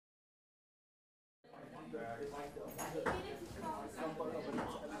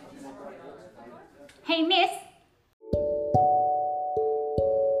Hey, miss.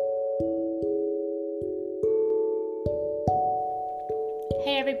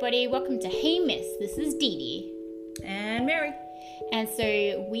 Hey, everybody. Welcome to Hey, Miss. This is Dee Dee. And Mary. And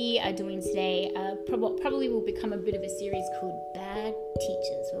so we are doing today what probably will become a bit of a series called Bad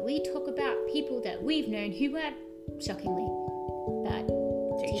Teachers, where we talk about people that we've known who were, shockingly, bad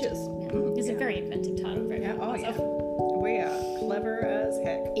teachers. Yeah. It's a very inventive title. Very We are clever as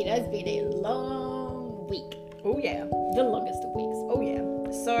heck. It has been a long week. Oh, yeah. The longest of weeks. Oh, yeah.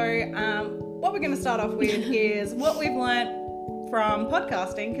 So what we're going to start off with is what we've learnt from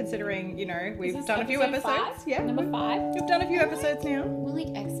podcasting, considering, you know, we've done a few episodes. 5? Yeah. Number 5. We've done a few episodes now. We're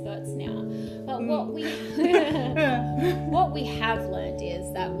like experts now. But what we have learned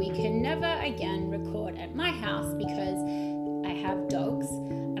is that we can never again record at my house because I have dogs,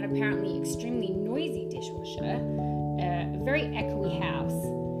 an apparently extremely noisy dishwasher, a very echoey house,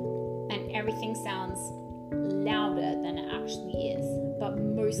 and everything sounds louder than it actually is, but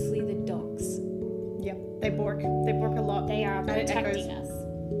mostly the dogs. Yep, they bork a lot. They are protecting us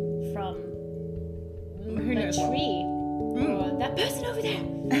from the tree or that person over there.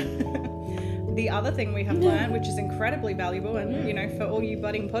 The other thing we have learned, which is incredibly valuable, and you know, for all you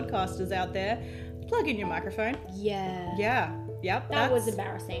budding podcasters out there, plug in your microphone. Yeah. Yep. That was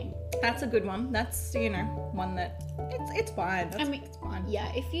embarrassing. That's a good one. That's, you know, one that it's fine. It's fine.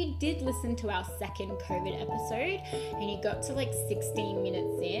 Yeah, if you did listen to our second COVID episode and you got to like 16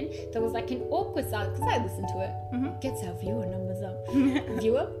 minutes in, there was like an awkward silence because I listened to it. Mm-hmm. Gets our viewer numbers up.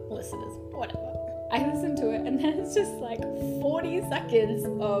 Viewer, listeners, whatever. I listened to it and then it's just like 40 seconds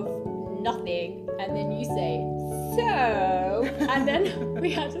of nothing, and then you say so, and then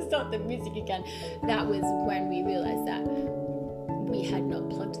we had to start the music again. That was when we realized that we had not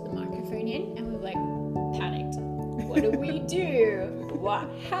plugged the microphone in, and we were like panicked. What do we do? What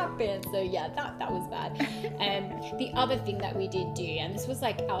happened? So yeah, that was bad. The other thing that we did do, and this was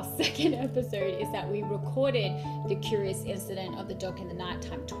like our second episode, is that we recorded the curious incident of the dog in the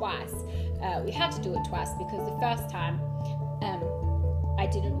nighttime twice. We had to do it twice because the first time I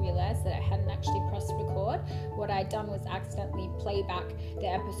didn't realize that I hadn't actually pressed record. What I'd done was accidentally play back the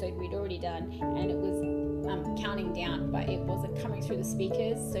episode we'd already done, and it was counting down, but it wasn't coming through the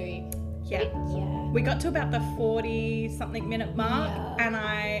speakers. So we got to about the 40 something minute mark, and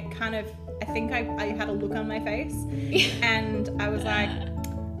I think I had a look on my face, and I was like,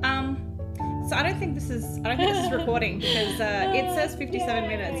 so I don't think this is recording because it says 57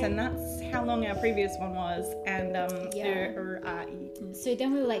 minutes, and that's how long our previous one was, and so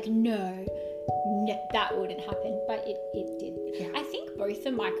then we were like, no, that wouldn't happen, but it did. Yeah. I think both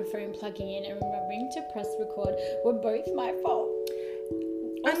the microphone plugging in and remembering to press record were both my fault.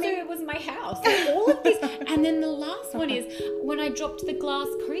 Also, it was my house. So all of this, and then the last one is when I dropped the glass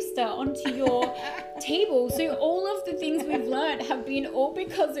coaster onto your table. So all of the things we've learned have been all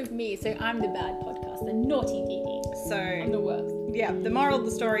because of me. So I'm the bad podcaster, naughty Dee Dee. So I'm the worst. Yeah, the moral of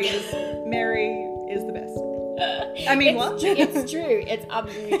the story is Mary is the best. I mean, what? It's true. It's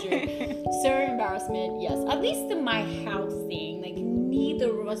absolutely true. So embarrassment, yes. At least in my house thing, like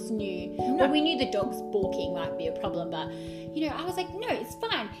neither of us knew. No. Well, we knew the dog's balking might be a problem, but you know, I was like, no, it's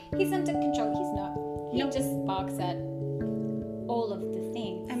fine. He's under control. He's not. He just barks at all of the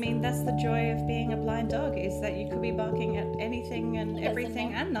things. I mean, that's the joy of being a blind dog, is that you could be barking at anything and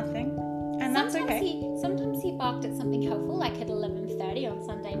everything and nothing. And that's okay. Sometimes he barked at something helpful, like at 11:30 on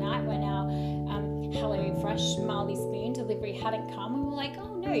Sunday night when our Hello Fresh Marley Spoon delivery hadn't come. We were like,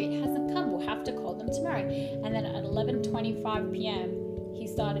 oh no, it hasn't come. We'll have to call them tomorrow. And then at 11:25 p.m. he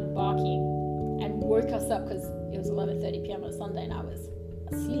started barking and woke us up because it was 11:30 p.m. on a Sunday and I was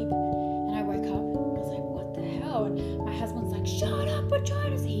asleep. And I woke up and I was like, what the hell? And my husband's like, shut up, we're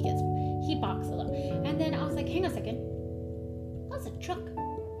trying to see. He barks a lot. And then I was like, hang on a second. That's a truck.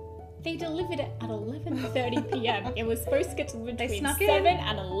 They delivered it at 11:30 p.m. It was supposed to get delivered between 7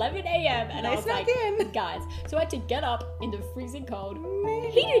 and 11 a.m. And I was like, guys. So I had to get up in the freezing cold.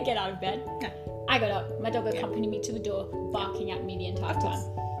 He didn't get out of bed. No. I got up. My dog accompanied me to the door, barking at me the entire time.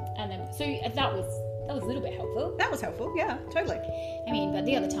 And then, so that was a little bit helpful. That was helpful, yeah, totally. I mean, but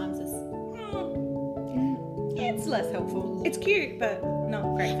the other times it's less helpful. It's cute, but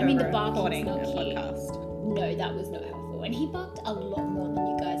not great for the barking's not cute. Podcast. No, that was not helpful. And he barked a lot more than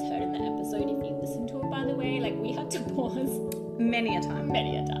you guys heard in the episode. If you listen to it, by the way, like we had to pause. Many a time.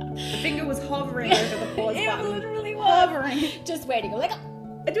 The finger was hovering over the pause button. It literally was. Hovering. Just waiting. Like,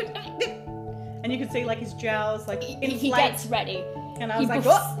 and you could see like his jowls like inflate. He gets ready. And I was like,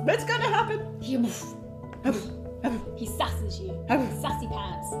 what's going to happen? He sasses you. Sassy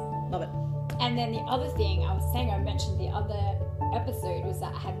pants. Love it. And then the other thing I was saying, I mentioned the other episode, was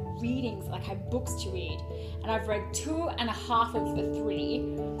that I had readings, like I had books to read, and I've read 2.5 of the 3.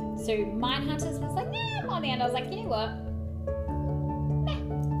 So Mindhunters was like, nah, Mommy, and I was like, you know what?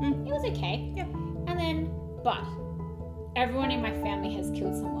 Nah, it was okay. Yeah. And then, but everyone in my family has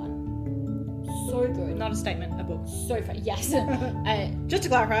killed someone. So good. Not a statement, a book. So fun. Yes. Just to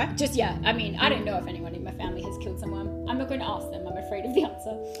clarify. Just, yeah. I mean, I don't know if anyone in my family has killed someone. I'm not going to ask them. I'm afraid of the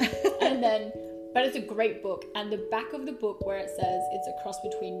answer. And then, but it's a great book. And the back of the book where it says it's a cross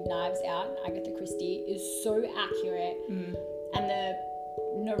between Knives Out and Agatha Christie is so accurate. And the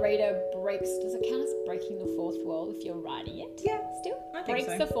narrator does it count as breaking the fourth wall if you're writing it? Yeah. Still? I think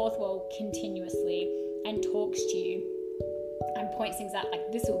Breaks so. the fourth wall continuously and talks to you and points things out,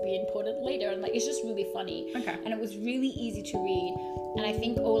 like this will be important later, and like it's just really funny. Okay. And it was really easy to read, and I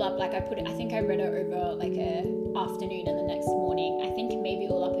think all up, like I think I read it over like a afternoon and the next morning. I think maybe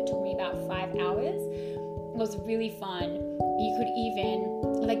all up it took me about 5 hours. It was really fun. You could even,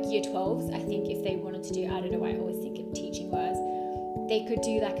 like year 12s, I think if they wanted to do, I don't know, I always think of teaching words, they could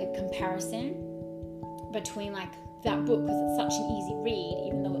do like a comparison between like that book, because it's such an easy read,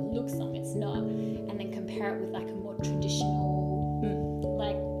 even though it looks long, it's not, and then compare it with like a more traditional,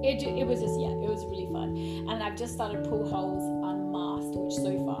 like it was just, yeah, it was really fun. And I've just started Pull Holes Unmasked, which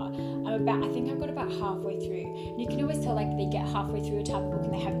so far I think I've got about halfway through, and you can always tell like they get halfway through a type of book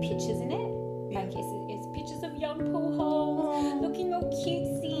and they have pictures in it, like it's pictures of young pull holes looking all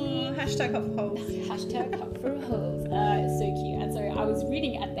cutesy. Hashtag hop holes. Hashtag hop for holes. It's so cute. And so I was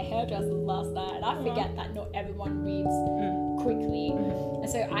reading it at the hairdresser last night, and I forget that not everyone reads quickly. And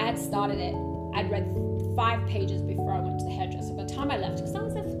so I had started it. I'd read 5 pages before I went to the hairdresser. By the time I left, because I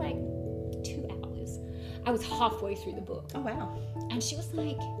was there for like 2 hours, I was halfway through the book. Oh, wow. And she was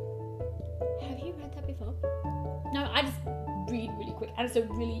like, have you read that before? No, I just read really quick, and it's a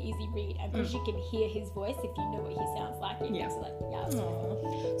really easy read, and because you can hear his voice if you know what he sounds like, it makes it like, yeah, it's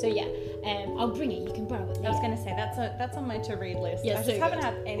fun. So yeah, I'll bring it, you can borrow it later. I was going to say, that's on my to-read list. Yeah, I just haven't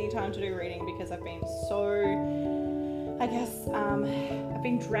had any time to do reading because I've been so, I guess, I've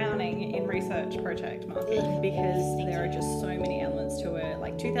been drowning in research project month because there are just so many elements to it,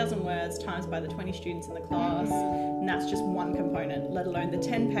 like 2,000 words times by the 20 students in the class, and that's just one component, let alone the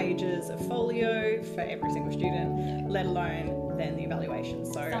 10 pages of folio for every single student, let alone then the evaluation.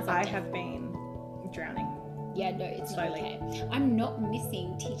 So I have been drowning. Yeah, no, it's Slowly. not okay. I'm not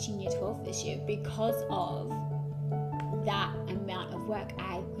missing teaching year 12 this year because of that amount of work.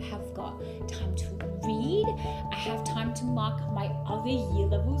 I have got time to read. I have time to mark my other year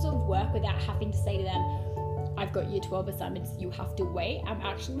levels of work without having to say to them, I've got year 12 assignments, you have to wait. I'm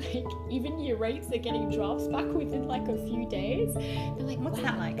actually like, even year 8s are getting drafts back within like a few days. They're like, What's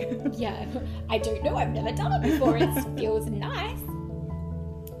that like? Yeah, I don't know. I've never done it before. It feels nice.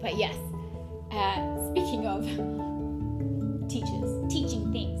 But yes, speaking of teachers,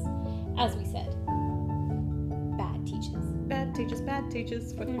 teaching things, as we said, bad teachers. Bad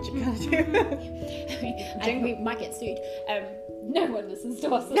teachers. What did you gonna do? I think we might get sued. No one listens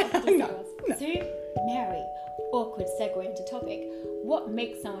to us. So that's just No. us. So, Mary, awkward segue into topic. What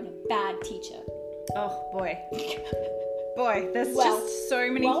makes someone a bad teacher? Oh boy. There's Well, just so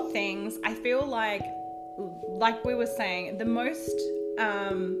many things. I feel like we were saying, the most,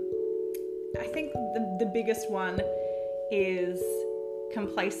 I think the biggest one is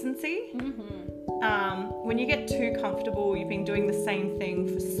complacency. When you get too comfortable, you've been doing the same thing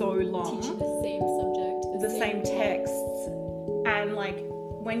for so long. Teaching the same subject, the same texts, and like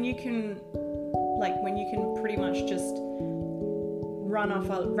when you can pretty much just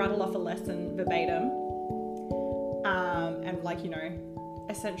rattle off a lesson verbatim, and like, you know,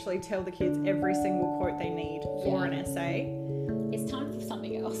 essentially tell the kids every single quote they need for an essay. It's time for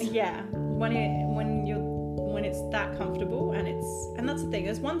something else. Yeah, when it's that comfortable, and that's the thing.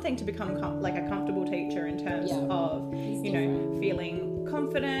 There's one thing to become like a comfortable teacher in terms of feeling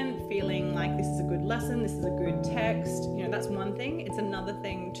confident, feeling like this is a good lesson, this is a good text. You know, that's one thing. It's another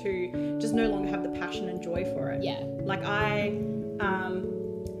thing to just no longer have the passion and joy for it. Yeah. Like I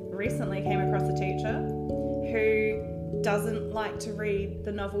recently came across a teacher who doesn't like to read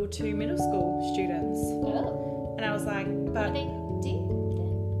the novel to middle school students, and I was like, but They do.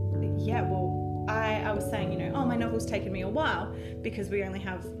 yeah, well, I was saying, you know, oh, my novel's taken me a while because we only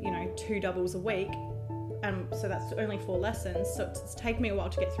have, you know, 2 doubles a week, and so that's only 4 lessons, so it's taken me a while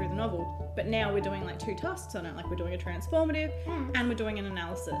to get through the novel, but now we're doing like 2 tasks on it, like we're doing a transformative and we're doing an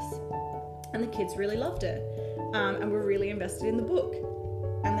analysis, and the kids really loved it, and were really invested in the book,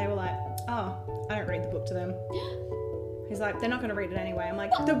 and they were like, oh, I don't read the book to them. He's like, they're not going to read it anyway. I'm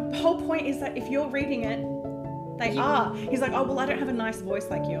like, the whole point is that if you're reading it, They are. He's like, oh, well, I don't have a nice voice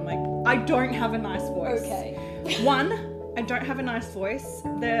like you. I'm like, I don't have a nice voice. Okay. One, I don't have a nice voice.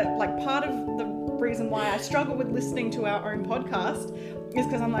 Part of the reason why I struggle with listening to our own podcast is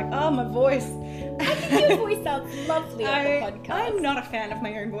because I'm like, oh, my voice. I think your voice sounds lovely on the podcast. I'm not a fan of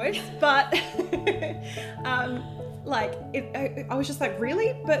my own voice, but I was just like,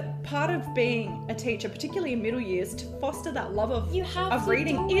 really? But part of being a teacher, particularly in middle years, to foster that love of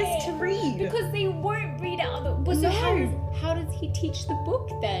reading is to read. Because they won't read out the... So how does he teach the book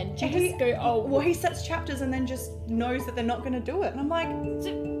then? Do you just go, oh... Well, he sets chapters and then just knows that they're not going to do it. And I'm like...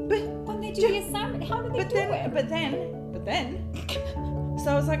 But when they do the assignment, how do they do it? But then... So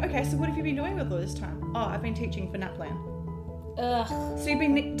I was like, okay, so what have you been doing with all this time? Oh, I've been teaching for NAPLAN. Ugh. So you've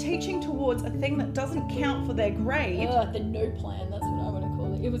been teaching towards a thing that doesn't count for their grade. The no plan, that's what I want to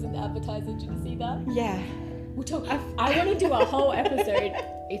call it. It was an advertisement, did you see that? Yeah. We'll talk. I want to do a whole episode.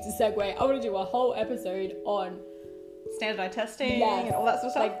 It's a segue. I want to do a whole episode on standardized testing and all that sort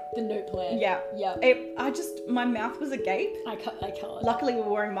of stuff. Like the no plan. Yeah. My mouth was agape. I can't. Luckily, we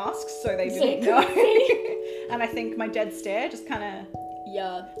were wearing masks, so they didn't know. And I think my dead stare just kind of...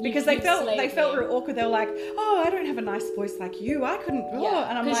 Yeah. Because they felt real awkward. They were like, oh, I don't have a nice voice like you. I couldn't... Yeah.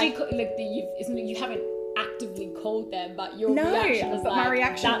 And I'm like... you haven't actively called them, but your reaction was my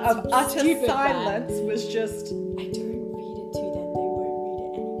reaction of utter silence was just... I don't read it to them. They won't read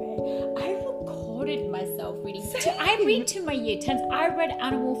it anyway. I recorded myself reading. I read to my year 10s. I read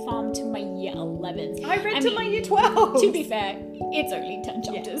Animal Farm to my year 11s. I read to my year 12s. To be fair, it's only 10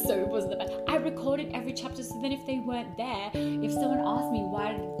 chapters, so it wasn't that bad. I recorded every chapter, so then if they weren't there, if someone asked me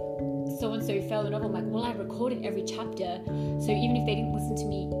why did so-and-so fail the novel, I'm like, well, I recorded every chapter, so even if they didn't listen to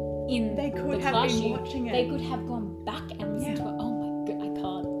me in the classroom, they could have gone back and listened to it. Oh my god, I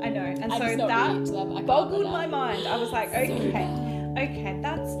can't. I know, and so that boggled my mind. I was like, okay,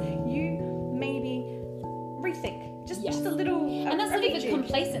 that's you. Maybe rethink. Just a little. And that's not even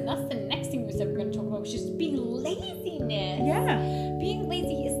complacent. That's the next thing we said we're going to talk about, which is being laziness. Yeah. Being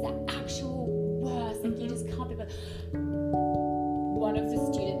lazy is the actual worst. Like, you just can't be. One of the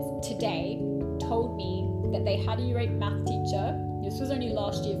students today told me that they had a year 8 math teacher. This was only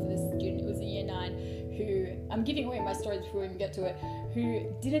last year for this student. It was a year 9 who, I'm giving away my stories before we even get to it, who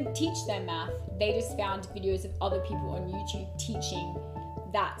didn't teach their math. They just found videos of other people on YouTube teaching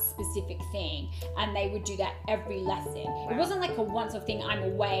that specific thing, and they would do that every lesson. Wow. It wasn't like a once-off thing. I'm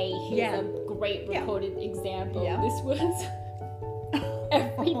away. Here's a great recorded example. Yeah. This was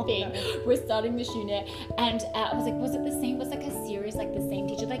everything. We're starting this unit, and I was like, was it the same? Was like a series, like the same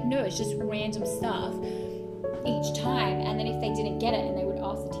teacher? Like, no, it's just random stuff each time. And then if they didn't get it, and they would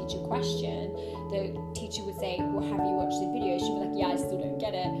ask the teacher a question, the teacher would say, well, have you watched the video? She'd be like, yeah, I still don't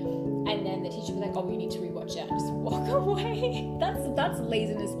get it. And then the teacher would be like, oh, you need to rewatch it, and just walk away. That's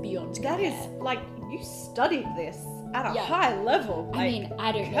laziness beyond compare. That is, like, you studied this at a high level. Like, I mean,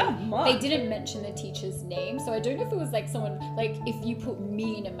 I don't know. On. They didn't mention the teacher's name, so I don't know if it was like someone, like, if you put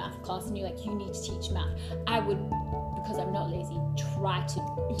me in a math class and you're like, you need to teach math, I would, because I'm not lazy, try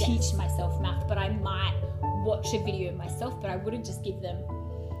to teach myself math, but I might watch a video myself, but I wouldn't just give them.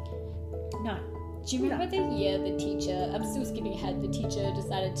 No. Do you remember the year the teacher, I'm still skipping ahead, the teacher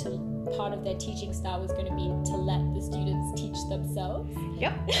decided to, part of their teaching style was going to be to let the students teach themselves?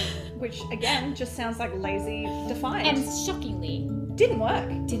 Yep. Which, again, just sounds like lazy defiant. And shockingly, didn't work.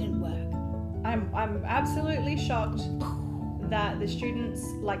 I'm absolutely shocked that the students,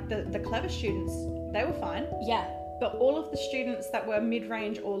 like the clever students, they were fine. Yeah. But all of the students that were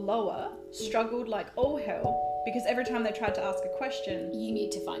mid-range or lower struggled like all hell, because every time they tried to ask a question... You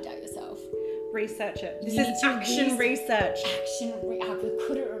need to find out yourself. Research it. This is action research. I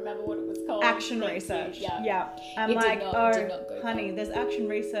couldn't remember what it was called. Action research. Yeah. I'm like, honey, there's action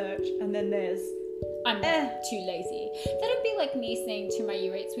research, and then there's... I'm too lazy. That'd be like me saying to my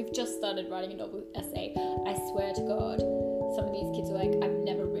year 8s, we've just started writing a novel essay. I swear to God, some of these kids are like, I've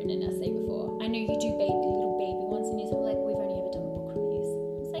never written an essay before. I know you do little baby ones, and you're like, we've only ever done book reviews.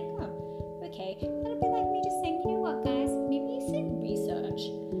 I was like, oh, okay. That'd be like me just saying, you know what, guys, maybe you should research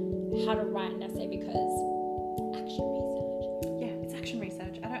how to write an essay, because action research. Yeah, it's action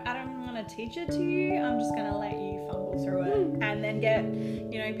research. I don't want to teach it to you. I'm just going to let you fumble through it and then get,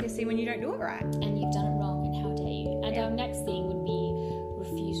 pissy when you don't do it right. And you've done it wrong, and how dare you. And our next thing would be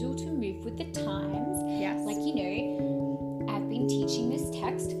refusal to move with the times. Yes. Like, I've been teaching this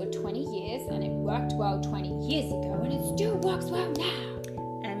text for 20 years, and it worked well 20 years ago, and it still works well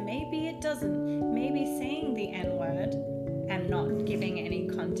now. And maybe it doesn't. Maybe saying the N-word and not giving any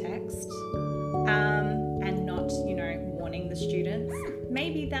context, and not, warning the students,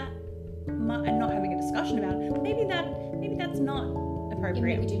 maybe that, and not having a discussion about it, maybe that's not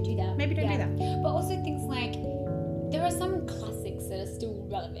appropriate. Maybe don't do that. Maybe don't do that. But also things like, there are some classics that are still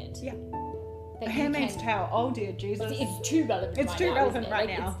relevant. Yeah. that you Handmaid's can- Tale. Oh dear Jesus. It's too relevant. It's right too now, relevant isn't it? right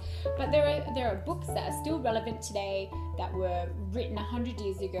Like, now. But there are books that are still relevant today that were written 100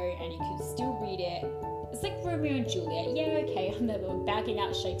 years ago, and you can still read it. It's like Romeo and Juliet. Yeah, okay, I'm never backing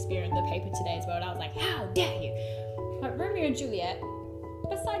out Shakespeare in the paper today as well, and I was like, how dare you? But Romeo and Juliet,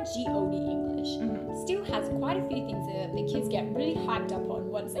 besides G.O.D. English, still has quite a few things that the kids get really hyped up on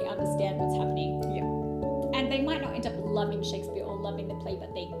once they understand what's happening. Yeah. And they might not end up loving Shakespeare or loving the play,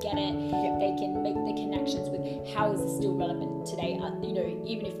 but they get it. Yep. They can make the connections with how is it still relevant today. You know,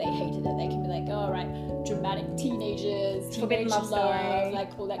 even if they hated it, they can be like, oh, all right, dramatic teenagers, Forbidden teenage love story.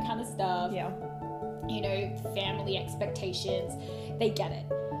 like all that kind of stuff. Yeah. You know, family expectations. They get it.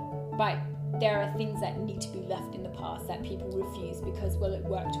 But there are things that need to be left in the past that people refuse because, well, it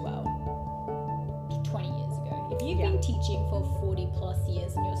worked well 20 years ago. If you've been teaching for 40 plus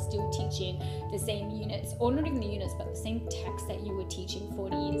years and you're still teaching the same units, or not even the units, but the same text that you were teaching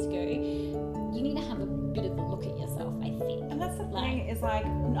 40 years ago, you need to have a bit of a look at yourself, I think. And that's the thing is, like,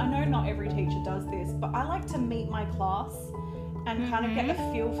 I know not every teacher does this, but I like to meet my class and kind of get a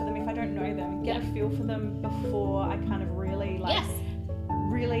feel for them if I don't know them. Get a feel for them before I kind of really, like, Yes.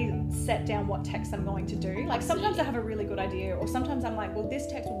 really set down what text I'm going to do. Like, sometimes I have a really good idea, or sometimes I'm like, well, this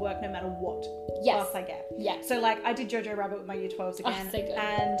text will work no matter what Yes. class I get. Yes. So, like, I did Jojo Rabbit with my Year 12s again, so good.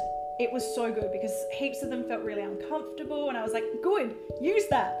 and it was so good because heaps of them felt really uncomfortable, and I was like, good, use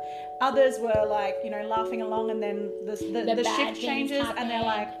that. Others were like, you know, laughing along, and then the bad shift things changes, and they're happen.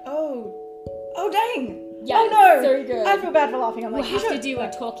 like, oh dang. Yeah, oh no, so good. I feel bad for laughing. I'm We'll like, have you to don't- do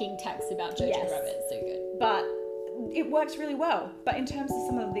a talking text about Jojo Yes. Rabbit. It's so good. but it works really well. But in terms of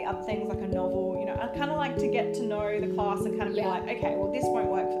some of the other things, like a novel, you know, I kind of like to get to know the class and kind of be Yeah. like, okay, well, this won't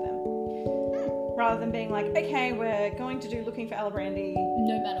work for them. Rather than being like, okay, we're going to do Looking for Ella Brandy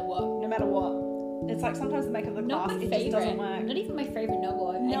No matter what. no matter what. It's like sometimes the makeup of the Not class, my it favorite. just doesn't work. Not even my favorite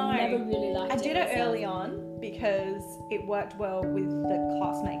novel. No. I never really liked I it. did it myself. early on because it worked well with the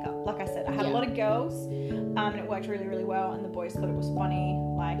class makeup. Like I said, I had a Yeah. lot of girls, and it worked really, really well, and the boys thought it was funny.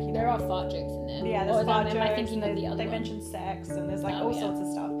 Like, you know, There are fart jokes in there. yeah, Or there's is that- fart am jokes, I thinking and of the other they one? mentioned sex, and there's like Oh, all yeah. sorts of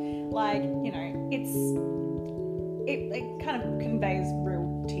stuff. Like, you know, it kind of conveys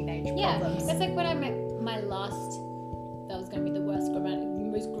real teenage Yeah, problems. that's like when I met my last. That was going to be the most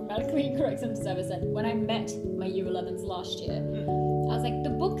grammatically incorrect sentence I've ever said. When I met my Year 11s last year, I was like, the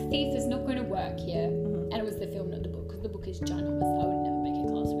book Thief is not going to work here, and it was the film, not the book, because the book is ginormous. I would never make a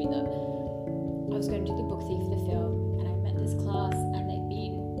class read that. I was going to do the book Thief, the film, and I met this class, and they'd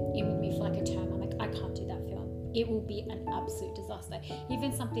been in with me for like a term. I'm like, I can't do that film. It will be an absolute disaster.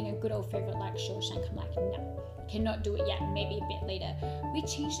 Even something a good old favorite like Shawshank, I'm like, no, cannot do it yet. Maybe a bit later. We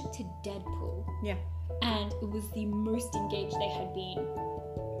changed it to Deadpool, Yeah. and it was the most engaged they had been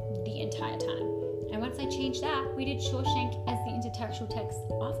the entire time. And once I changed that, we did Shawshank as the intertextual text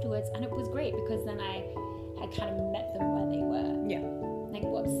afterwards, and it was great because then I had kind of met them where they were. Yeah. Like,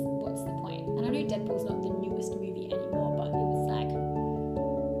 what's the point? And I know Deadpool's not the newest movie anymore, but it was like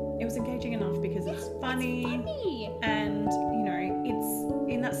It was engaging enough because it's funny. funny. And, you know,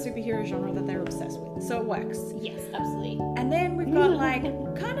 it's in that superhero genre that they're obsessed with. So it works. Yes, absolutely. And then we've got like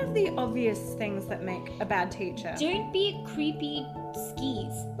kind of the obvious things that make a bad teacher. Don't be a creepy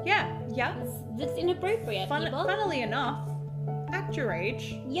skis. Yeah. That's inappropriate, people. Funnily enough, act your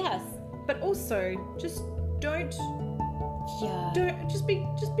age, Yes. but also just don't Yeah. just be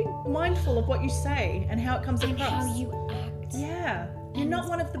mindful of what you say and how it comes And across. how you act. Yeah. You're not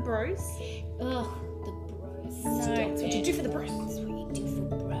one of the bros. Ugh, the bros. No, Stop it's what you it. do for the bros. That's what you do for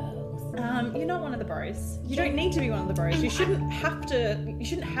bros. You're not one of the bros. You don't need to be one of the bros. You shouldn't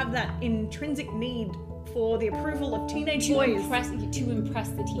have that intrinsic need for the approval of teenage To boys. impress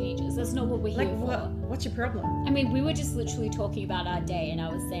the teenagers. That's not what we're Like here for. what's your problem? I mean, we were just literally talking about our day, and I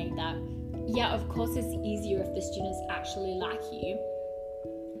was saying that, yeah, of course it's easier if the students actually like you,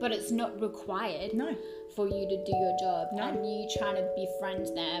 but it's not required No. for you to do your job. No. And you trying to befriend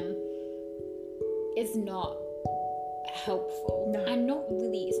them is not helpful. No. And not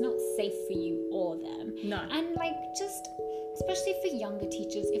really, it's not safe for you or them. No. And like, just especially for younger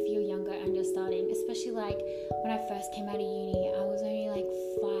teachers, if you're younger and you're starting, especially like when I first came out of uni, I was only like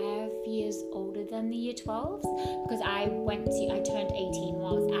 5 years older than the Year 12s because I turned 18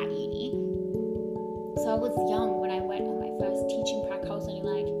 while I was at uni. So I was young when I went on my first teaching prac. I was only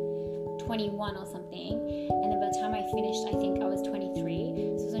like 21 or something, and then by the time I finished, I think I was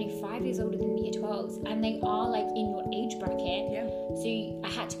 23. So I was only 5 years older than the Year 12s, and they are like in your age bracket. Yeah. So I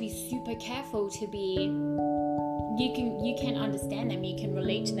had to be super careful to be. You can understand them, you can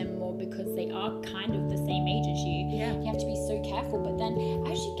relate to them more because they are kind of the same age as you. Yeah. You have to be so careful, but then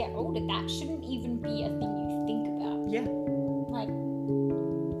as you get older, that shouldn't even be a thing you think about. Yeah. Like,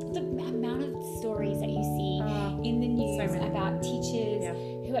 the amount of stories that you see in the news so many. about teachers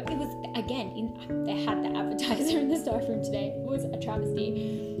who, it was, again, they had the advertiser in the staff room today. It was a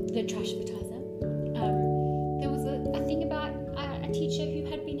travesty, the trash advertiser. There was a thing about a teacher who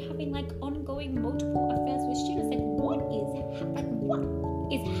had been having like ongoing multiple affairs with students. Like, what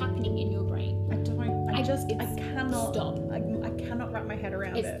is happening in your brain? I cannot stop. I cannot wrap my head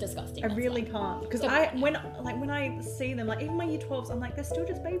around it. It's disgusting. I that's really why. can't, because So- when I see them, like even my year 12s, I'm like, they're still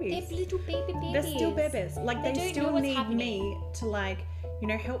just babies. They're little babies. They're still babies. Like They they don't know still what's need happening. me to, like, you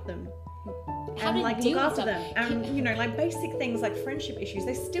know, help them How and to like deal look with after stuff. them, and you know, like basic things like friendship issues.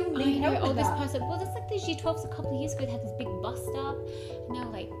 They still need I know. help Oh, with this that. person. Well, that's like these year 12s a couple of years ago. They had this big bust up, and they're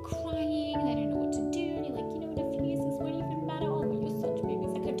like crying. They don't know what to do. And you're like, you know, in a few years this won't even matter. Oh, but you're such babies.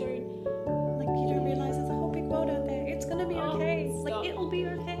 Like, I don't. Like, you don't realize there's a whole big world out there. It's gonna be okay. stop. Like, it'll be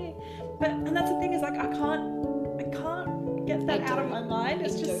okay. And that's the thing, is like I can't get that out of my mind.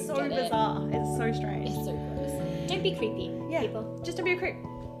 It's I just so don't get it. bizarre. It's so strange. It's so gross. Don't be creepy, Yeah, people. just to be a creep.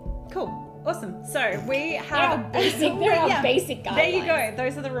 Cool. Awesome. So we There have are basic guidelines. There you go.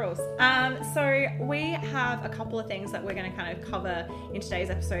 Those are the rules. So we have a couple of things that we're going to kind of cover in today's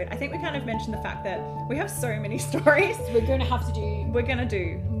episode. I think we kind of mentioned the fact that we have so many stories. We're going to have to do We're going to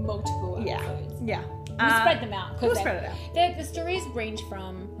do multiple episodes. yeah. We'll spread them out. We'll spread it out. The stories range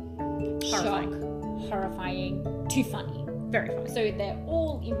from Horrifying. shock, horrifying, to funny. Very funny. So they're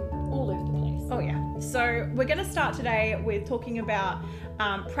all over the place. Oh yeah. So we're going to start today with talking about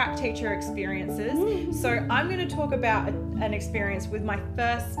prac teacher experiences. So I'm going to talk about an experience with my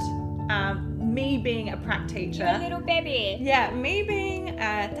first, me being a prac teacher. You're a little baby. Yeah, me being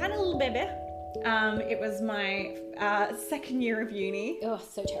a tiny little baby. It was my second year of uni. Oh,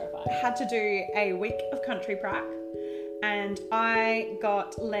 so terrifying. I had to do a week of country prac, and I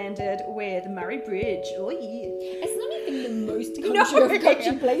got landed with Murray Bridge. Oh yeah. It's not even the most No.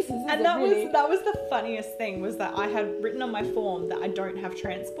 country places, is And it, really? that was the funniest thing, was that I had written on my form that I don't have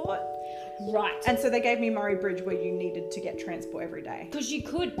transport. Right. And so they gave me Murray Bridge, where you needed to get transport every day. Because you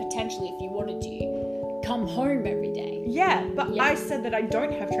could potentially, if you wanted to, come home every day. Yeah, but Yeah. I said that I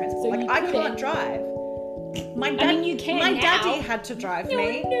don't have transport. So like, you I couldn't. can't drive. My you can my now. daddy had to drive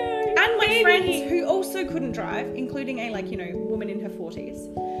me. No, And my baby. friends who also couldn't drive, including a, like, you know, woman in her 40s.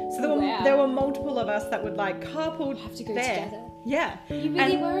 So Wow. there were multiple of us that would, like, carpool Have to go there. together. Yeah. You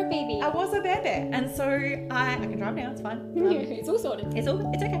really And were a baby. I was a baby, and so I can drive now. It's fine. It's all sorted. It's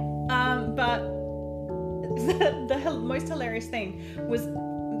okay. But the most hilarious thing was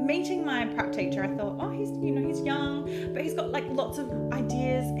meeting my prac teacher. I thought, oh, he's young, but he's got like lots of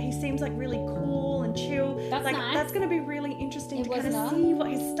ideas. He seems like really cool and chill. That's like nice. That's going to be really interesting It to was kind of not. see what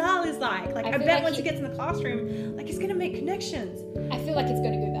his style is like. Like, I I feel bet like once he- he gets in the classroom, like, he's going to make connections. I feel like it's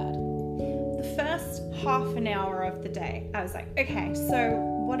going to go bad. The first half an hour of the day, I was like, okay, so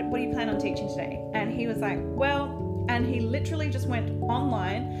what do you plan on teaching today? And he was like, well, and he literally just went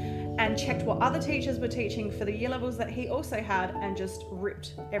online and checked what other teachers were teaching for the year levels that he also had, and just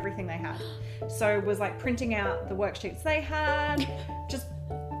ripped everything they had. So was like printing out the worksheets they had, just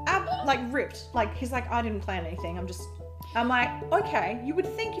like ripped. Like, he's like, I didn't plan anything. I'm like, okay, you would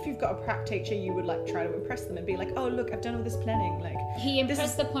think if you've got a prac teacher, you would like try to impress them and be like, oh, look, I've done all this planning. Like, He This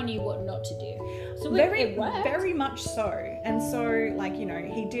impressed upon you what not to do. So very, it worked. very much so. And so, like, you know,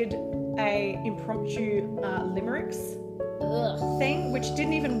 he did a impromptu limericks Ugh. thing, which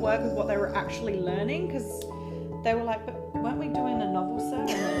didn't even work with what they were actually learning, because they were like, but weren't we doing a novel, sir? And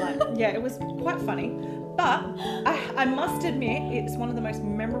they're like, yeah, it was quite funny. But I must admit, it's one of the most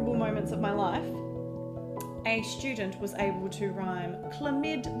memorable moments of my life. A student was able to rhyme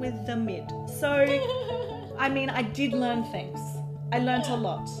chlamyd with the mid. So, I mean, I did learn things. I learnt a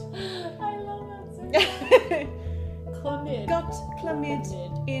lot. I love that so Chlamyd. Got chlamyd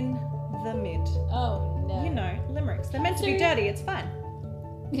in the mid. Oh no. You know, limericks. They're meant to be So- dirty. It's fine.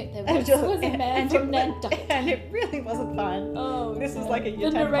 There was a man from Nantucket. and it really wasn't fun. Oh, This was no. like a year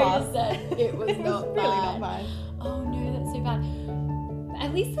The 10 narrator class. said it was It was not really bad. not fun. Oh no, that's so bad.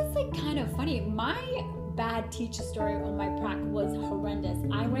 At least that's like kind of funny. My bad teacher story on my prac was horrendous.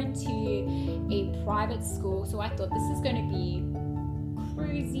 I went to a private school, so I thought this is going to be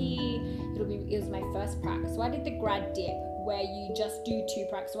cruisy. It was my first prac. So I did the grad dip where you just do 2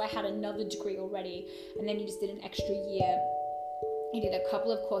 pracs. So I had another degree already, and then you just did an extra year. You did a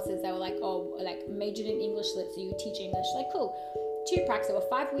couple of courses that were like, oh, like majored in English lit, so you teach English. Like, cool. 2 pracs, they were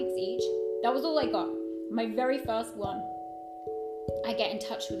 5 weeks each. That was all I got. My very first one. I get in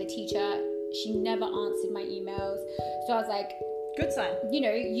touch with a teacher. She never answered my emails. So I was like, Good sign. You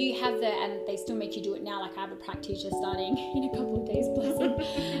know, you have and they still make you do it now. Like I have a prac teacher starting in a couple of days, bless him,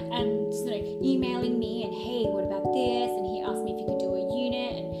 and just, you know, emailing me and, hey, what about this? And he asked me if he could do a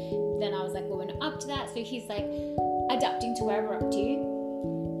unit, and then I was like, well, we're not up to that. So he's like adapting to where we're up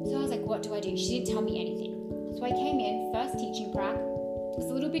to. So I was like, what do I do? She didn't tell me anything. So I came in, first teaching prac.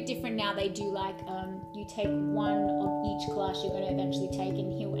 It's a little bit different now. They do like, you take one of each class you're going to eventually take,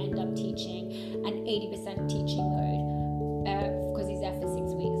 and he'll end up teaching an 80% teaching load because he's there for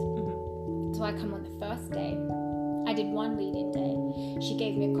 6 weeks. So I come on the first day. I did one lead-in day. She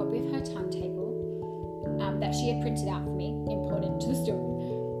gave me a copy of her timetable that she had printed out for me, important to the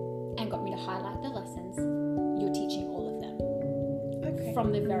story, and got me to highlight the lessons. You're teaching all of them. Okay.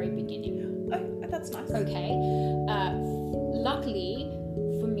 From the very beginning. Oh, that's nice. Okay. Luckily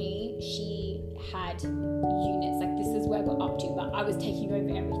for me, she had units. Like, this is where we're up to, but I was taking over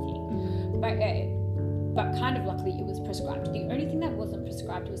everything. But kind of luckily it was prescribed. The only thing that wasn't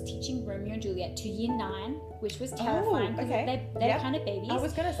prescribed was teaching Romeo and Juliet to year 9, which was terrifying because they're kind of babies. I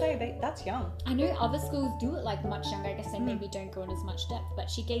was going to say, that's young. I know other schools do it like much younger. I guess they maybe don't go in as much depth, but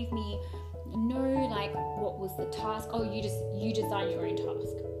she gave me no, like, what was the task? Oh, you design your own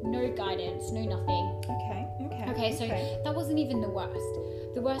task. No guidance, no nothing. Okay, so that wasn't even the worst.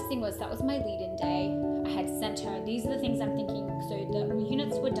 The worst thing was that was my lead-in day. I had sent her, these are the things I'm thinking. So the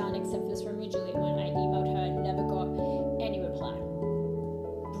units were done except for this Romeo and Juliet one. I emailed her, never got any reply.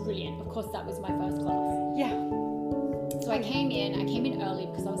 Brilliant. Of course, that was my first class. Yeah. So I came in early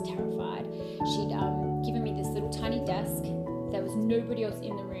because I was terrified. She'd given me this little tiny desk. There was nobody else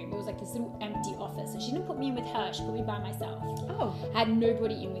in the room. It was like this little empty office. So she didn't put me in with her. She put me by myself. Oh. I had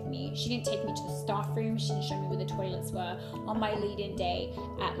nobody in with me. She didn't take me to the staff room. She didn't show me where the toilets were. On my lead-in day,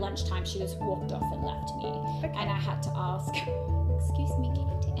 at lunchtime, she just walked off and left me. Okay. And I had to ask, excuse me, can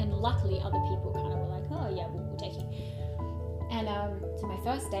you take? And luckily, other people kind of were like, oh yeah, we'll take you. And so my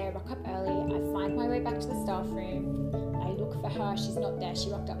first day, I rock up early. I find my way back to the staff room. I look for her. She's not there. She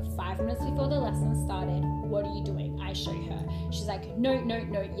rocked up 5 minutes before the lesson started. What are you doing? I show her. She's like, no,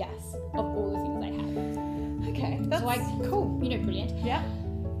 yes. Of all the things I have. Okay, that's cool. You know, brilliant. Yeah.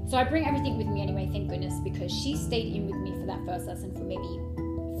 So I bring everything with me anyway, thank goodness, because she stayed in with me for that first lesson for maybe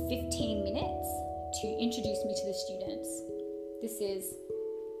 15 minutes to introduce me to the students. This is,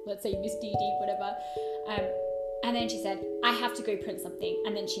 let's say, Miss Dee Dee, whatever. And then she said, I have to go print something.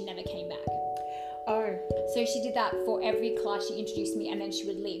 And then she never came back. Oh. So she did that for every class. She introduced me and then she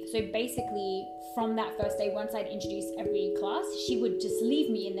would leave. So basically from that first day, once I'd introduced every class, she would just leave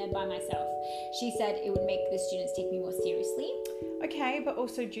me in there by myself. She said it would make the students take me more seriously. Okay, but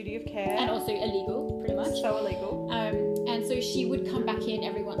also duty of care. And also illegal, pretty much. So illegal. And so she would come back in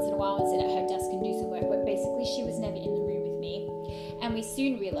every once in a while and sit at her desk and do some work, but basically she was never in the room with me. And we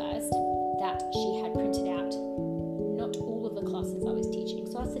soon realised that she had printed out not all of the classes I was teaching.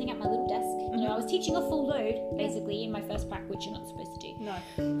 So I was sitting at my little desk. You know, I was teaching a full load, basically, in my first prac, which you're not supposed to do. No.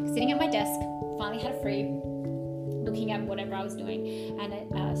 Sitting at my desk, finally had a free, looking at whatever I was doing, and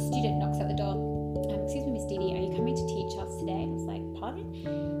a student knocks at the door. Excuse me, Miss Dee Dee, are you coming to teach us today? I was like, pardon?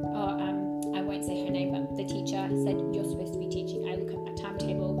 I won't say her name, but the teacher said, you're supposed to be teaching. I look at my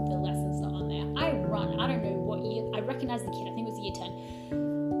timetable, the lesson's not on there. I run, I don't know what year, I recognize the kid, I think it was year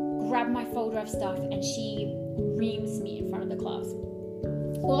 10. Grab my folder of stuff, and she reams me in front of the class.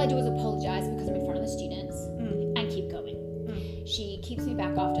 All I do is apologize because I'm in front of the students and keep going. She keeps me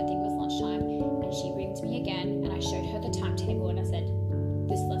back after, I think it was lunchtime, and she reams me again, and I showed her the timetable, and I said,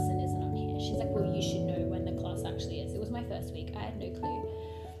 this lesson isn't on here. She's like, well, you should know when the class actually is. It was my first week. I had no clue.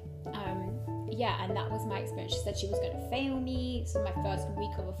 Yeah, and that was my experience. She said she was going to fail me. So my first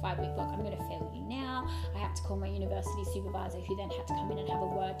week of a 5-week block, I'm going to fail you now. I had to call my university supervisor, who then had to come in and have a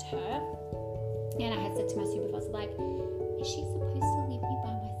word to her. And I had said to my supervisor, like, is she supposed to leave me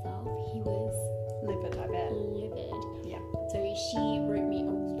by myself? He was livid, I bet. Livid. Yeah. So she wrote me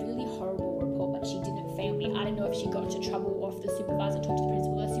a really horrible report, but she didn't fail me. I don't know if she got into trouble or if the supervisor talked to the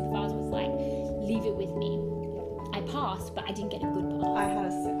principal. The supervisor was like, leave it with me. I passed, but I didn't get a good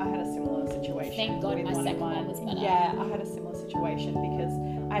pass. I had a similar situation. Thank God my second one was better. Yeah, I had a similar situation because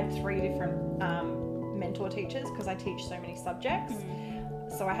I had 3 different mentor teachers because I teach so many subjects.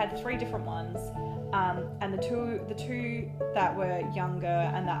 So I had 3 different ones. And the two that were younger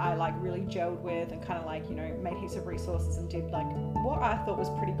and that I like really gelled with and kind of like, you know, made heaps of resources and did like what I thought was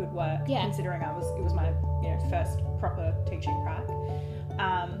pretty good work, considering it was my, you know, first proper teaching prac.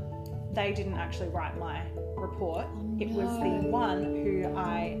 They didn't actually write my report. It was the one who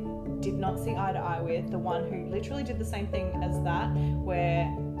I did not see eye to eye with, the one who literally did the same thing as that,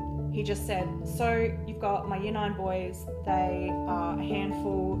 where he just said, so you've got my year 9 boys, they are a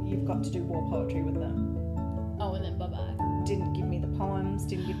handful, you've got to do war poetry with them. Oh, and then bye-bye. Didn't give me the poems,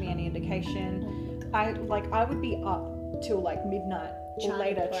 didn't give me any indication. I would be up till like midnight or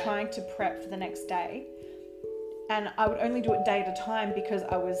later trying to prep for the next day. And I would only do it day at a time because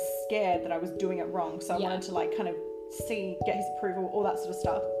I was scared that I was doing it wrong. So I wanted to like kind of get his approval, all that sort of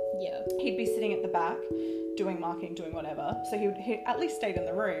stuff. Yeah. He'd be sitting at the back doing marking, doing whatever. So he at least stayed in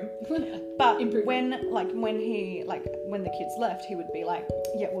the room. But when the kids left, he would be like,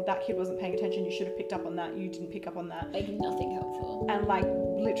 yeah, well, that kid wasn't paying attention. You should have picked up on that. You didn't pick up on that. Like nothing helpful. And like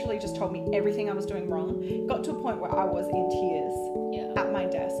literally just told me everything I was doing wrong. Got to a point where I was in tears at my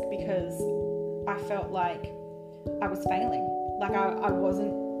desk because I felt like I was failing. Like I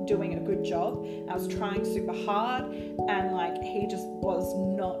wasn't doing a good job. I was trying super hard, and like he just was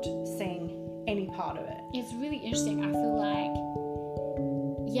not seeing any part of it. It's really interesting. I feel like,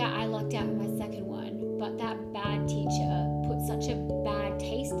 I lucked out with my second one, but that bad teacher put such a bad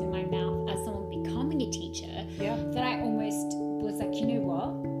taste in my mouth as someone becoming a teacher that I almost was like, you know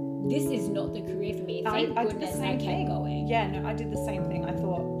what? This is not the career for me. Thank goodness I kept going. Yeah, no, I did the same thing. I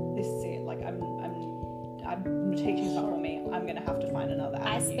thought, this is it. Like, I'm teaching's not for me. I'm gonna have to find another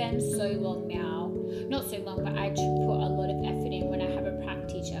avenue. I spend so long now, not so long, but I put a lot of effort in when I have a prac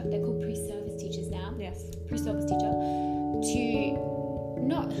teacher. They're called pre-service teachers now. Yes. Pre-service teacher, to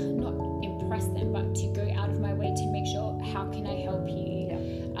not impress them, but to go out of my way to make sure, how can I help you?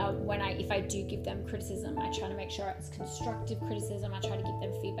 If I do give them criticism, I try to make sure it's constructive criticism. I try to give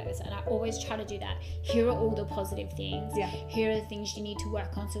them feedback, and I always try to do that. Here are all the positive things. Yeah. Here are the things you need to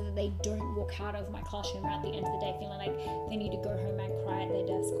work on so that they don't walk out of my classroom at the end of the day feeling like they need to go home and cry at their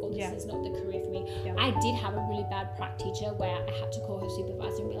desk, or this is not the career for me. Yeah. I did have a really bad prac teacher where I had to call her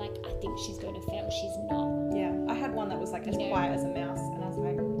supervisor and be like, I think she's going to fail. She's not. Yeah. I had one that was like as quiet as a mouse, and I was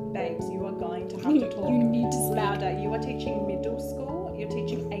like, babes, you are going to have to talk. You need to speak louder. You are teaching middle school. You're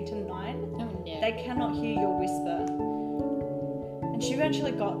teaching 8 and 9. Oh, no. They cannot hear your whisper. And she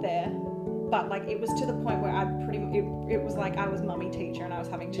eventually got there, but like it was to the point where it was like I was mummy teacher, and I was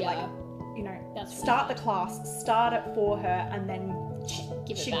having to start the class, start it for her, and then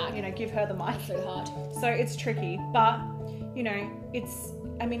give it back. Give her the mic. That's so hard. So it's tricky, but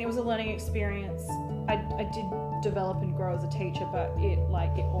it was a learning experience. I did develop and grow as a teacher, but it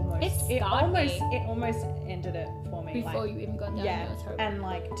almost ended it for me. Before you even got down. Yeah, and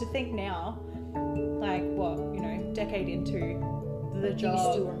like to think now, like what, decade into the job.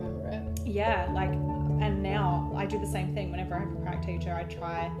 You still remember it. Yeah, like, and now I do the same thing. Whenever I have a prac teacher, I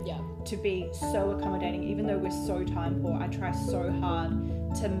try to be so accommodating, even though we're so time poor. I try so hard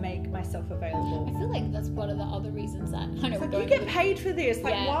to make myself available. I feel like that's one of the other reasons that I know it's like, you get paid for this.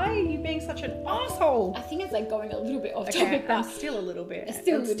 Like, why are you being such an asshole? I think it's like going a little bit off topic. I'm still a little bit. It's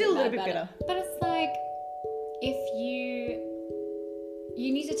still a little bit bitter. But it's like, if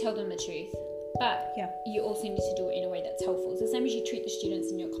you need to tell them the truth, but you also need to do it in a way that's helpful. It's the same as you treat the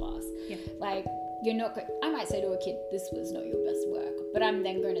students in your class. Yeah. Like, you're not. I might say to a kid, "This was not your best work," but I'm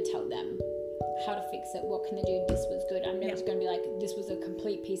then going to tell them how to fix it. What can they do? This was good. I'm never just going to be like, "This was a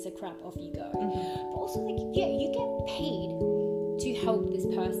complete piece of crap. Off you go." Mm-hmm. But also, like, you get paid to help this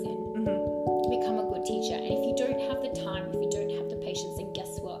person become a good teacher. And if you don't have the time, if you don't have the patience, then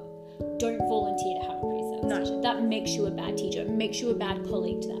guess what? Don't volunteer to have a pre-service teacher. That makes you a bad teacher. It makes you a bad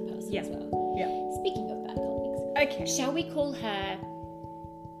colleague to that person as well. Yeah. Speaking of bad colleagues, okay, shall we call her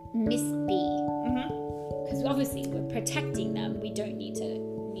Miss B? Because obviously we're protecting them. We don't need to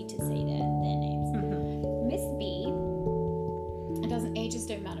say their names. Miss B. Ages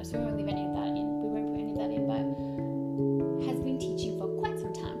don't matter, so we won't leave any of that in. We won't put any of that in, but has been teaching for quite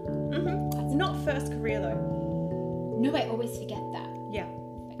some time. Not first career though. No, I always forget that. Yeah.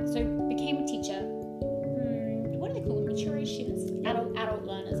 So became a teacher. What do they call them? Mature students, adult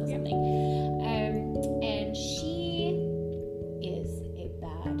learners or something. And she is a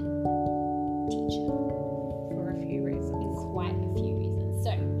bad teacher for a few reasons. Quite a few reasons.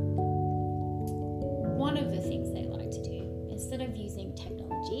 So one of the things they like to do, instead of using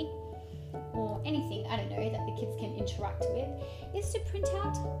technology or anything, I don't know, that the kids can interact with, is to print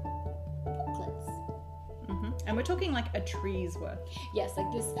out booklets. And we're talking like a tree's worth. Yes, like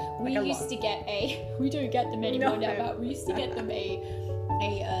this. We used to get we don't get them anymore now, but we used to get them a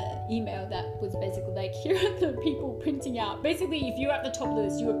email that was basically like, here are the people printing out. Basically, if you were at the top of the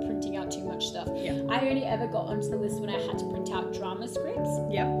list, you were printing out too much stuff. Yeah. I only ever got onto the list when I had to print out drama scripts.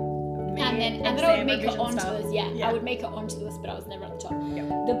 Yep. And then I would make it onto the list. Yeah, I would make it onto the list, but I was never at the top. Yep.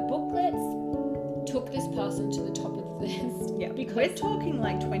 The booklets took this person to the top of the list. Yeah, because we're talking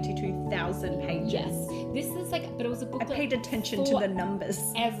like 22,000 pages. Yes, this is like, but it was a booklet. I paid attention to the numbers.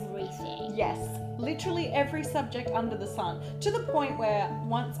 Everything. Yes, literally every subject under the sun. To the point where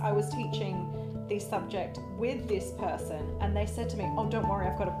once I was teaching the subject with this person, and they said to me, oh, don't worry,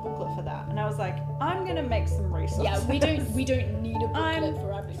 I've got a booklet for that. And I was like, I'm going to make some resources. Yeah, we don't need a booklet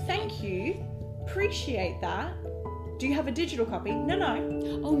for everything. Thank you. Appreciate that. Do you have a digital copy? No.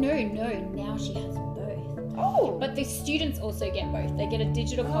 Oh, no. Now she has both. Oh. But the students also get both. They get a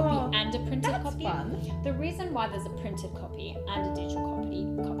digital copy and a printed that's copy. Fun. The reason why there's a printed copy and a digital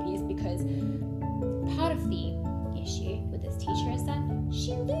copy is because part of the issue with this teacher is that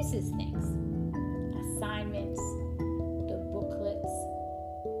she loses things. Assignments, the booklets,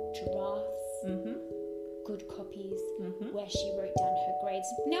 drafts, good copies, where she wrote down her grades.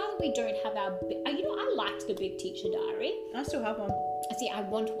 Now that we don't have our... I liked the big teacher diary. I still have one. See, I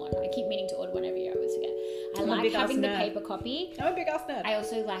want one. I keep meaning to order one every year. I always forget. I I'm a like big-ass having the nerd. paper copy. I'm a big ass nerd. I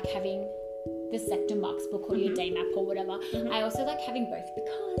also like having the sector marks book or your day map or whatever. I also like having both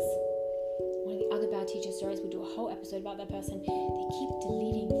because one of the other bad teacher stories, we'll do a whole episode about that person. They keep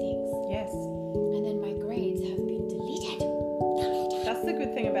deleting things. Yes. And then my grades have been deleted. That's the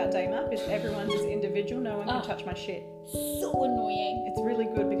good thing about Daymap is everyone's is individual. No one can touch my shit. So annoying. It's really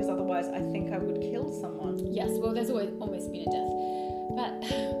good because otherwise I think I would kill someone. Yes, well, there's almost been a death. But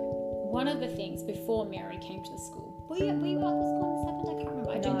one of the things before Mary came to the school, were you at the school when this happened? I can't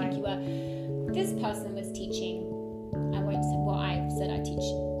remember. I don't think you were. This person was teaching, I said I teach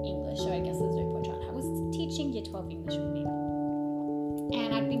English, so I guess there's no point trying. I was teaching year 12 English with me.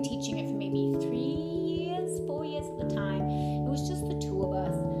 And I'd been teaching it for maybe 4 years at the time. It was just the two of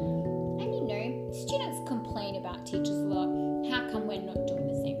us. And students complain about teachers a lot. How come we're not doing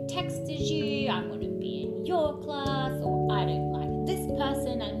the same text as you? I want to be in your class, or I don't like this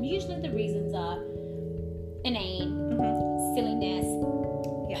person. And usually the reasons are inane, silliness,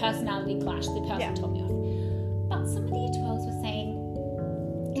 personality clash. The person told me off. But some of the year 12s were saying,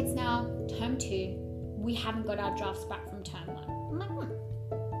 it's now term 2. We haven't got our drafts back from term 1. I'm like,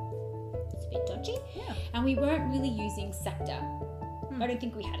 it's a bit dodgy. Yeah. And we weren't really using sector. I don't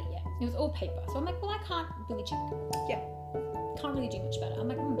think we had it yet. It was all paper. So I'm like, well, I can't really check. Yeah. Can't really do much about it. I'm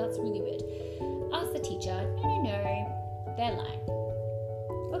like, that's really weird. Ask the teacher. No. They're lying.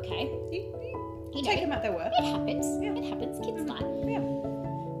 Okay. You take them at their word. It happens. Yeah. It happens. Kids lie. Yeah.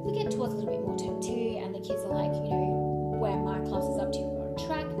 We get towards a little bit more term 2 and the kids are like, where my class is up to, we're on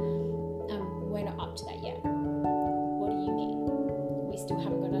track. We're not up to that yet. What do you mean? We still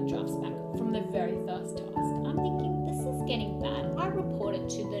haven't got our drafts back from the very first task. I'm thinking, this is getting bad. I report it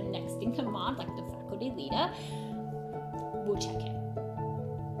to the next in command, like the faculty leader. We'll check it.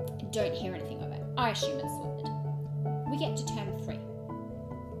 Don't hear anything of it. I assume it's sorted. We get to term 3.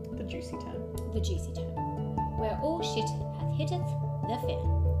 The juicy term. The juicy term. Where all shit hath hitteth the fan.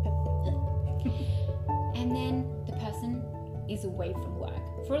 And then the person is away from work.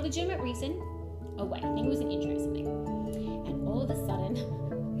 For a legitimate reason, away. I think it was an injury or something. And all of a sudden,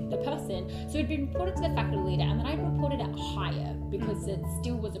 the person, so it had been reported to the faculty leader, and then I reported it higher because it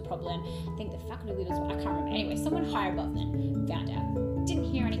still was a problem. I think the faculty leaders, I can't remember. Anyway, someone higher above them found out. Didn't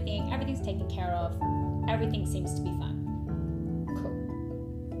hear anything. Everything's taken care of. Everything seems to be fine.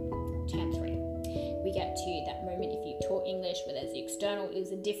 Cool. Term 3. We get to that moment if you taught English where there's the external. It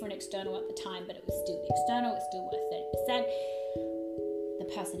was a different external at the time, but it was still the external. It's still worth 30%. The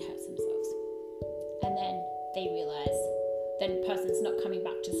person hurts themselves. And then they realise that the person's not coming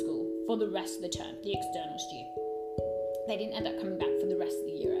back to school for the rest of the term. The external's due. They didn't end up coming back for the rest of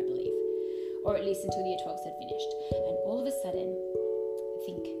the year, I believe. Or at least until the year 12s had finished. And all of a sudden, I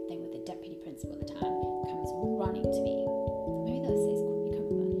think they were the deputy principal at the time, comes running to me. Maybe they were say school, I can't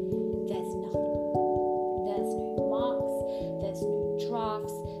remember. There's nothing. There's no marks. There's no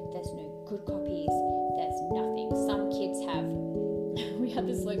drafts. There's no good copies. There's nothing. Some kids have... we had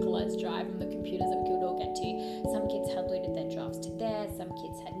this localized drive on the computers that we could all get to. Some kids had loaded their drafts to there. Some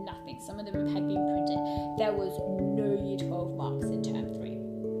kids had nothing. Some of them had been printed. There was no year 12 marks in term 3.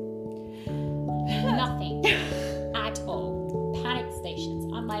 Nothing at all. Panic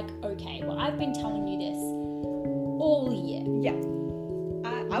stations. I'm like, okay, well, I've been telling you this all year. Yeah.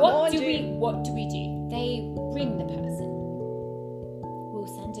 What do we do? They ring the person. We'll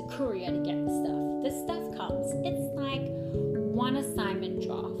send a courier to get the stuff. The stuff comes. It's like one assignment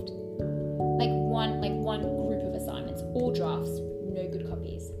draft. Like one group of assignments. All drafts, no good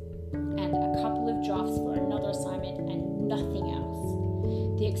copies. And a couple of drafts for another assignment and nothing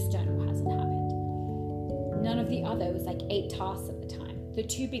else. The external hasn't happened. None of the other, it was like 8 tasks at the time. The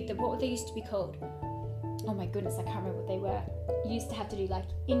two big, what were they used to be called? Oh my goodness, I can't remember what they were. You used to have to do like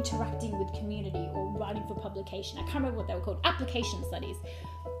interacting with community or writing for publication. I can't remember what they were called. Application studies.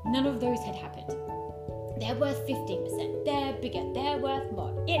 None of those had happened. They're worth 15%. They're bigger. They're worth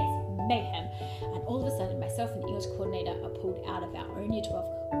more. It's mayhem. And all of a sudden, myself and the English coordinator are pulled out of our own year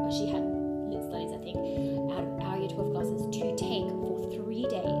 12. She had lit studies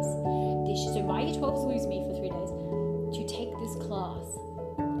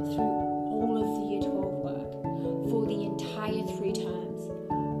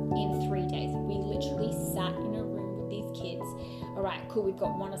cool, we've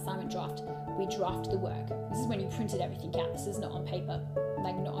got one assignment draft. We draft the work. This is when you printed everything out. This is not on paper,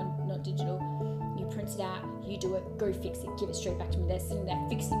 like not digital. You print it out, you do it, go fix it, give it straight back to me. They're sitting there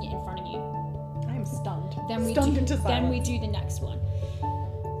fixing it in front of you. I am stunned. Then we do the next one.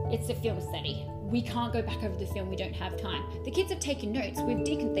 It's a film study. We can't go back over the film. We don't have time. The kids have taken notes. They've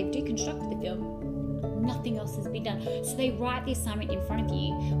deconstructed the film. Nothing else has been done. So they write the assignment in front of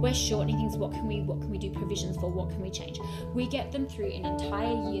you. We're shortening things. What can we do provisions for? What can we change? We get them through an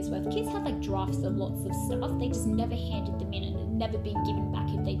entire year's worth. Kids had like drafts of lots of stuff. They just never handed them in, and had never been given back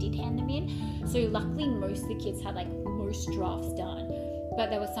if they did hand them in. So luckily, most of the kids had like most drafts done. But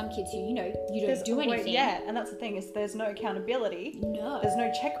there were some kids who, you don't do anything. Yeah, and that's the thing, is there's no accountability. No. There's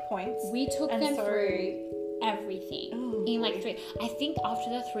no checkpoints. We took them through everything in like 3. I think after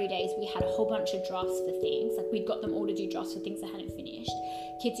the 3 days, we had a whole bunch of drafts for things. Like we'd got them all to do drafts for things that hadn't finished.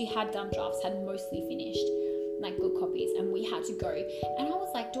 Kids who had done drafts had mostly finished, like good copies, and we had to go. And I was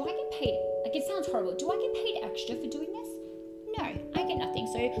like, do I get paid? Like it sounds horrible. Do I get paid extra for doing this? No, I get nothing.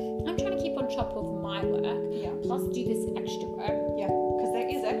 So I'm trying to keep on top of my work, plus do this extra work. Yeah. There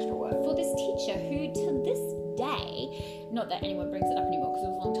is extra work for this teacher who to this day, not that anyone brings it up anymore because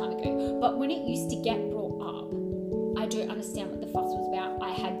it was a long time ago, but when it used to get brought up, I don't understand what the fuss was about.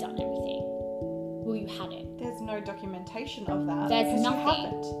 I had done everything. Well, you hadn't. There's no documentation of that. There's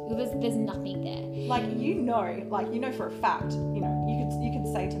nothing. You haven't. There's nothing there. Like for a fact, you could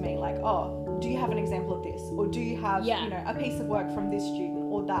say to me like, oh, do you have an example of this, or do you have a piece of work from this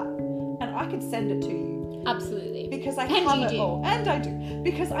student or that, and I could send it to you. Absolutely. Because I have it all. And I do.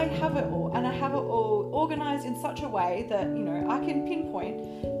 Because I have it all. And I have it all organised in such a way that, I can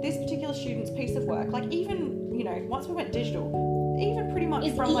pinpoint this particular student's piece of work. Like even, once we went digital, even pretty much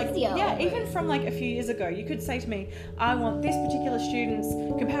even from like a few years ago, you could say to me, I want this particular student's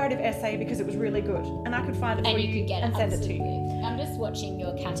comparative essay because it was really good. And I could find it for you and send it to you. I'm just watching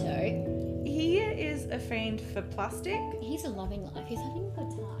your Cato. He is a fiend for plastic. He's a loving life. He's having a good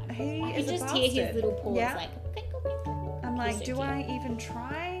time. I can just hear his little paws like. I'm like, do I even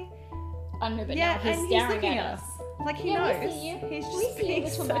try? I know, but now he's staring at us. Like he knows. He's just being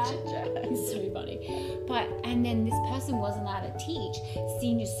such a jerk. He's so funny. And then this person wasn't allowed to teach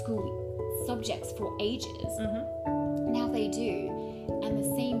senior school subjects for ages. Mm-hmm. Now they do, and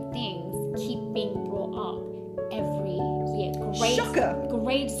the same things keep being brought up every year. Shocker!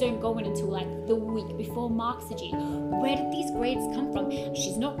 Grades don't go in until like the week before marks are due. Where did these grades come from?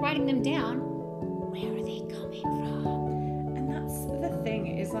 She's not writing them down. Where are they coming from? And that's the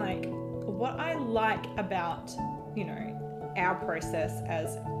thing, is like, what I like about, our process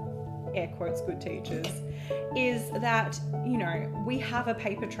as air quotes good teachers is that, we have a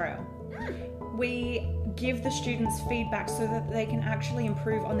paper trail. We give the students feedback so that they can actually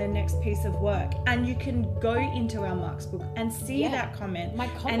improve on their next piece of work, and you can go into our marks book and see that comment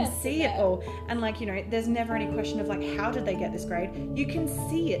and see it all, and there's never any question of like, how did they get this grade? You can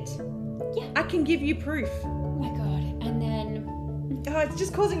see it. I can give you proof. Oh my god. And then it's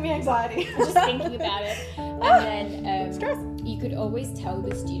just causing me anxiety. I'm just thinking about it. And then stress. You could always tell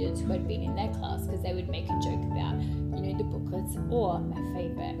the students who had been in their class, because they would make a joke about the booklets, or my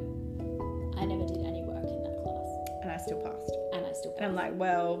favorite, I never did any work in that class. And I still passed. And I'm like,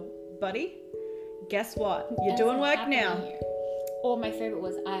 well, buddy, guess what? You're doing work now. Here. Or my favourite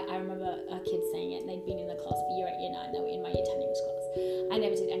was, I remember a kid saying it, and they'd been in the class for year 8, year 9, they were in my year 10 English class. I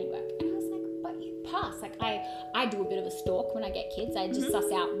never did any work. And I was like, but you passed. Like, I do a bit of a stalk when I get kids. I just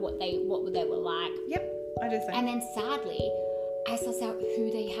suss out what they were like. Yep, I do the same. And then sadly, I suss out who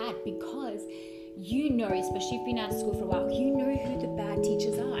they had, because especially if you've been out of school for a while, who the bad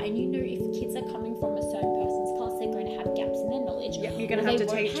teachers are, and if kids are coming from a certain person's class, they're going to have gaps in their knowledge. Yep, you're going to have to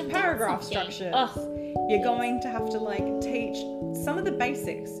teach paragraph structure. You're going to have to teach some of the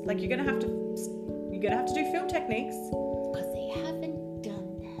basics. Like you're going to have to do film techniques, because they haven't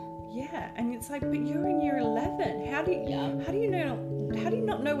done that. Yeah, and it's like, but you're in year 11. How do you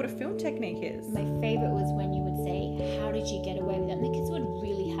not know what a film technique is? My favorite was when you would say, how did you get away with that? And the kids would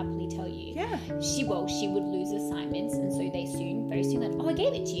really happily tell you. Yeah. She would lose assignments, and so they very soon like, oh, I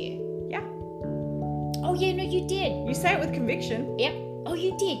gave it to you. Yeah. Oh yeah, no, you did. You say it with conviction. Yep. Oh,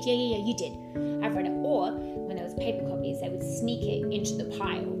 you did. Yeah, you did. I've read it. Or when there was paper copies, they would sneak it into the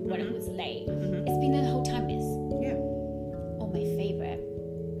pile when it was late. Mm-hmm. It's been there the whole time, miss. Yeah. Oh, my favorite.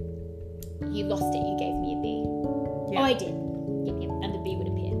 You lost it. You gave me a B. Yeah. Oh, I did. Yep. And the B would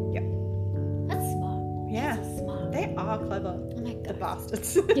appear. Yep. That's smart. Yeah. That's smart. They are clever. Oh my god. The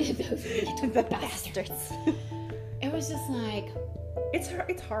bastards. Yeah, those little the bastards. It was just like,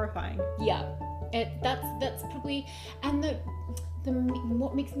 it's horrifying. Yeah. That's probably, and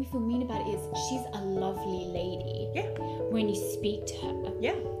what makes me feel mean about it is she's a lovely lady. Yeah. When you speak to her,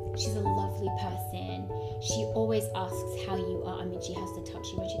 Yeah. she's a lovely person. She always asks how you are. I mean, she has to touch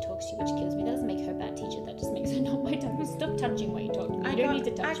you when she talks to you, which kills me. That doesn't make her a bad teacher. That just makes her not my type. Stop touching when you talk to me. You don't need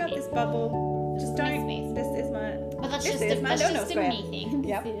to touch me. I got this bubble. Just don't. Miss. This is my. But that's this just is my donut a square. me thing.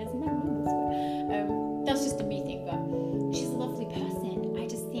 Yep. This is my donut square. That's just a me thing. But she's a lovely person. I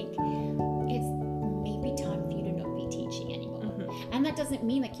just think it's maybe time for you to not be teaching anymore. Mm-hmm. And that doesn't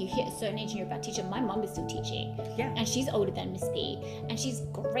mean like you hit a certain age and you're a bad teacher. My mum is still teaching. Yeah. And she's older than Miss B. And she's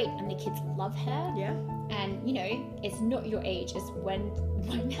great. And the kids love her. Yeah. And you know, it's not your age. It's when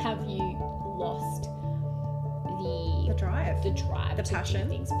have you lost The drive. the drive, The to passion. do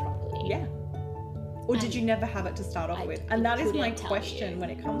things properly? Yeah. Or did And you never have it to start off I with? And that is my couldn't tell question you. when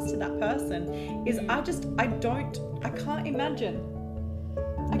it comes to that person is I can't imagine.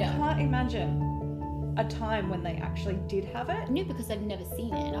 I No. can't imagine a time when they actually did have it. No, because I've never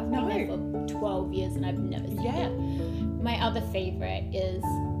seen it. And I've been No. there for 12 years and I've never seen Yeah. it. My other favorite is,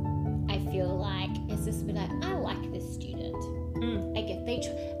 I feel like, it's just be like, I like this student. I get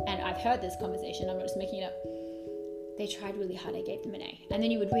and I've heard this conversation, I'm not just making it up. They tried really hard, I gave them an A. And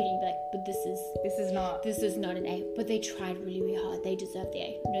then you would read it and you'd be like, but this is not an A. But they tried really, really hard. They deserve the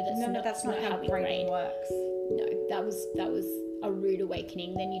A. No, that's not how we grading grade. works. No, that was a rude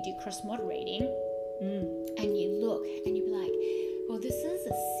awakening. Then you do cross moderating and you look and you be like, well, this is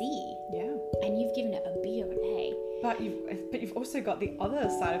a C. Yeah. And you've given it a B or an A. But you've also got the other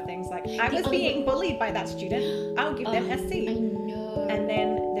side of things, like I The was other being bullied by that student. I'll give them a I C. know. And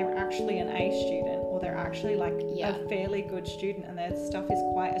then they're actually an A student, or they're actually like Yeah. a fairly good student, and their stuff is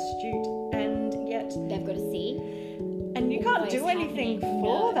quite astute, and yet They've got a C. and you can't Always do anything happening.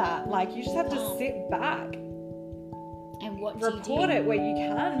 for No. that. Like you just have to Can't. sit back, And what do you report do? it where you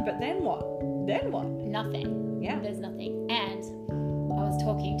can, but then what? Then what? Nothing. Yeah. There's nothing. And I was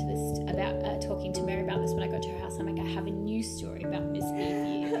talking to Mary about this when I got to her house. I'm like, I have a news story about Miss B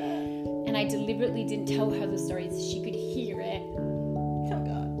for you. And I deliberately didn't tell her the story so she could hear it. Oh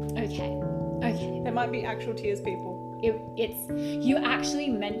God. Okay. There might be actual tears, people. You actually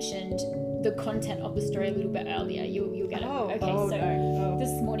mentioned the content of the story a little bit earlier. You'll get it. No.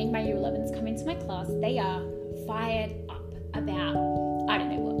 This morning my year 11s come into my class. They are fired up about, I don't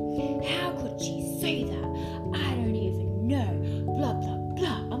know what. How could she say that? I don't even know. Blah, blah,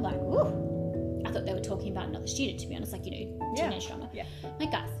 blah. I'm like, ooh. I thought they were talking about another student, to be honest, like, teenage drama. Yeah.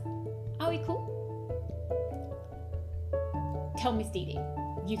 Like, guys, are we cool? Tell Miss Dee Dee.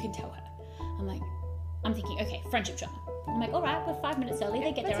 You can tell her. I'm thinking, okay, friendship drama. I'm like, all right, we're 5 minutes early.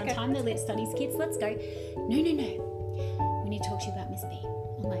 They get there on time. They're lit studies kids. Let's go. No. We need to talk to you about Miss B.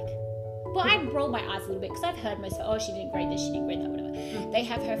 I'm like, well, I roll my eyes a little bit because I've heard most of, she didn't grade this, she didn't grade that, whatever. They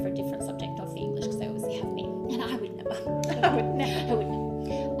have her for a different subject, not for English, because they obviously have me. And I would never. I would never.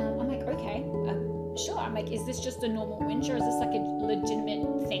 I'm like, okay, sure. I'm like, is this just a normal whinge or is this like a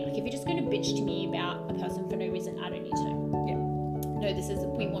legitimate thing? Like, if you're just going to bitch to me about a person for no reason, I don't need to know. Yeah. No,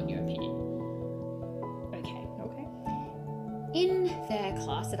 we want your opinion. Okay. In their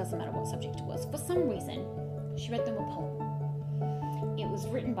class, it doesn't matter what subject it was, for some reason, she read them a poem. It was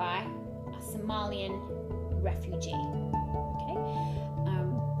written by a Somalian refugee. Okay?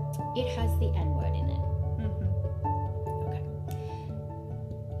 It has the N-word in it. Okay.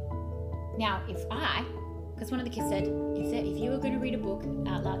 Now, because one of the kids said, if you were going to read a book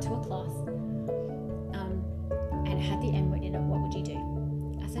out loud to a class, and it had the N-word in it, what would you do?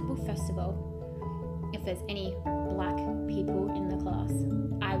 I said, well, first of all, if there's any black people in the class,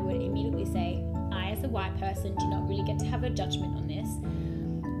 I would immediately say, I as a white person do not really get to have a judgment on this.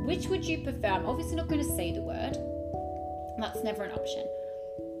 Which would you prefer? I'm obviously not going to say the word. That's never an option.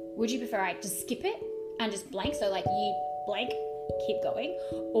 Would you prefer I just skip it and just blank? So like you blank, keep going.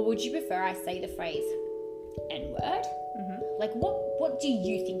 Or would you prefer I say the phrase N-word? Like what do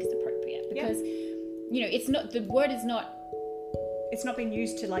you think is appropriate? Because, it's not, the word is not. It's not being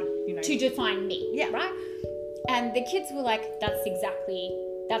used to To define me. Yeah. Right? And the kids were like, that's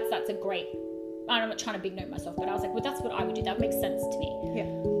a great, I'm not trying to big note myself, but I was like, well, that's what I would do. That makes sense to me. Yeah.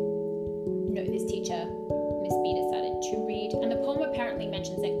 No, this teacher, Miss B, decided to read, and the poem apparently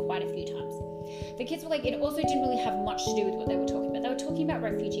mentions it quite a few times. The kids were like, it also didn't really have much to do with what they were talking about. They were talking about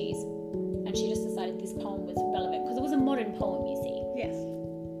refugees, and she just decided this poem was relevant because it was a modern poem, you see. Yes.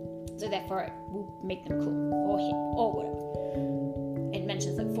 So therefore, it will make them cool, or hip, or whatever. It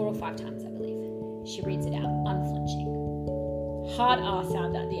mentions it 4 or 5 times, I believe. She reads it out, unflinching. Hard R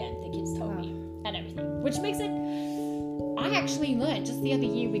sound at the end, the kids told me, and everything. Which makes it, I actually learned just the other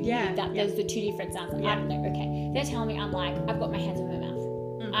year with you that there's the 2 different sounds. I don't know, okay. They're telling me I'm like, I've got my hands over my mouth.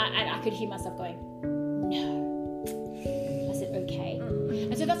 And I could hear myself going, no. I said, okay.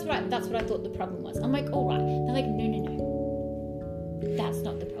 So that's what I thought the problem was. I'm like, all right. They're like, no. That's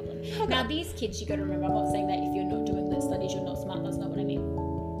not the problem. Okay. Now, these kids, you got to remember, I'm not saying that if you're not doing lit studies, you're not smart. That's not what I mean.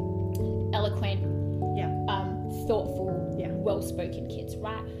 Eloquent, thoughtful, well-spoken kids,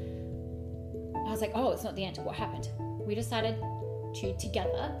 right? I was like, oh, it's not the end. What happened? We decided to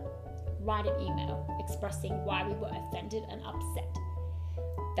together write an email expressing why we were offended and upset.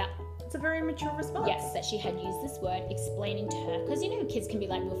 That It's a very mature response. yes, that she had used this word, explaining to her, because you know kids can be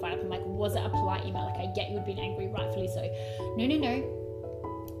like real fired up. I'm like, was it a polite email? Like, I get you would be angry, rightfully so. No.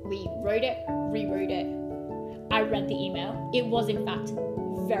 We wrote it, rewrote it. I read the email. It was in fact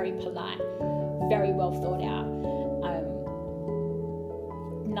very polite, very well thought out.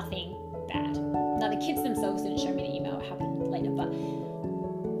 Nothing bad. Now the kids themselves didn't show me the email. It happened later, but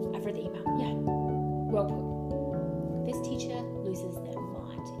I've read the email. Yeah, well put. This teacher loses their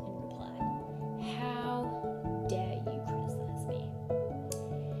mind in reply. How dare you criticize me?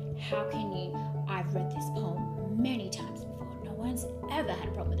 How can you? I've read this poem many times before. No one's ever had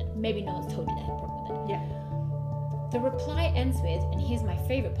a problem with it. Maybe no one's told you they had a problem with it. Yeah. The reply ends with, and here's my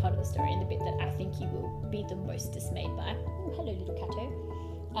favorite part of the story, and the bit that I think you will be the most dismayed by. Oh, hello, little catto.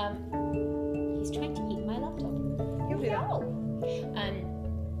 He's trying to eat my laptop. He'll do that.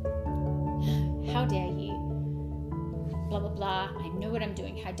 How dare you? Blah blah blah. I know what I'm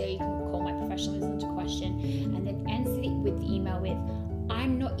doing. How dare you call my professionalism into question? And then ends it with the email with,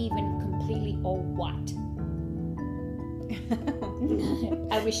 I'm not even completely all white.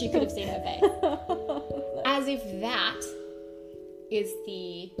 I wish you could have seen her face. As if that is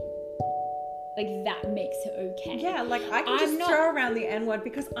that makes it okay. Yeah, like I can just throw around the N-word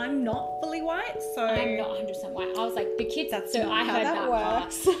because I'm not fully white, so I'm not 100% white. I was like, the kids. That's so not I how heard that that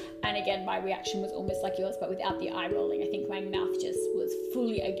works. part, and again, my reaction was almost like yours, but without the eye rolling. I think my mouth just was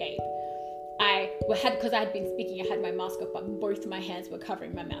fully agape. Because I had been speaking, I had my mask off, but both my hands were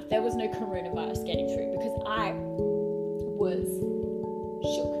covering my mouth. There was no coronavirus getting through because I was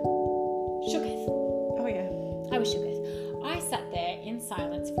shooketh. Oh yeah. I was shooketh. I sat there in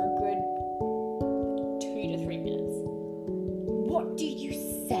silence for a good 2 to 3 minutes. What do you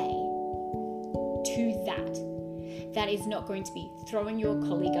say to that is not going to be throwing your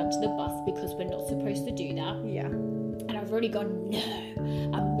colleague under the bus because we're not supposed to do that? Yeah. And I've already gone no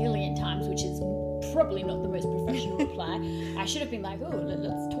a million times, which is probably not the most professional reply. I should have been like, oh,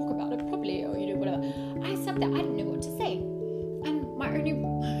 let's talk about it properly, or whatever. I sat there, I didn't know what to say, and my only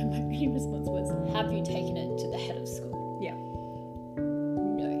response was, have you taken it to the head of school? Yeah.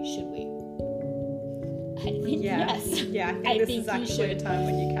 No, should we? I think Yeah. yes. Yeah, I think this is actually a time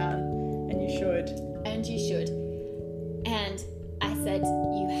when you can and you should. And you should. And I said,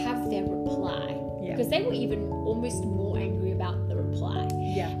 you have their reply. Yeah. Because they were even almost more angry about the reply.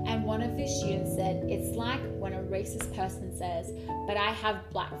 Yeah. And one of the students said, it's like when a racist person says, but I have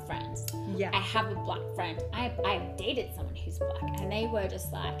black friends. Yeah. I have a black friend. I have dated someone who's black. And they were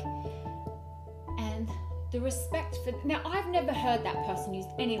just like, and the respect for, now I've never heard that person use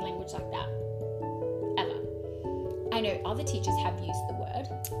any language like that, ever. I know other teachers have used the word.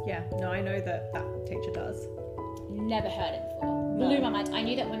 Yeah. No, I know that teacher does. Never heard it before. Blew my mind. I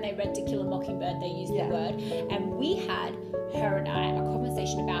knew that when they read To Kill a Mockingbird, they used the word. And we had, her and I, a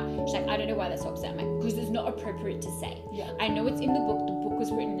conversation about, she's like, I don't know why that's so upset. I'm like, because it's not appropriate to say. Yeah. I know it's in the book. The book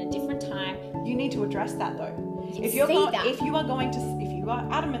was written in a different time. You need to address that though. If you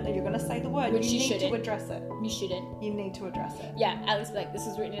are adamant that you're going to say the word, Which you you need to shouldn't. address it. You shouldn't. You need to address it. Yeah, Alex was like, this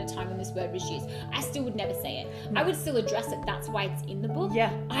was written in a time when this word was used. I still would never say it. I would still address it. That's why it's in the book.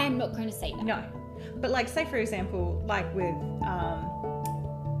 Yeah. I am not going to say that. No. But like, say for example, like with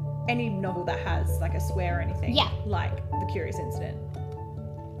any novel that has like a swear or anything. Yeah. Like The Curious Incident.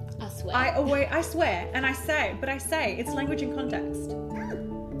 I swear. I swear, and I say it's language in context.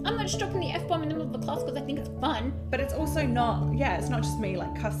 I'm not dropping the F-bomb in the middle of the class because I think it's fun. But it's also not, it's not just me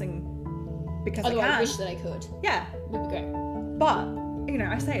like cussing because Although I can. I wish that I could. Yeah. Would be great. But,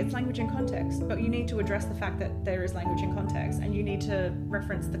 I say it's language in context, but you need to address the fact that there is language in context and you need to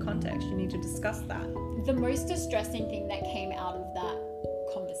reference the context. You need to discuss that. The most distressing thing that came out of that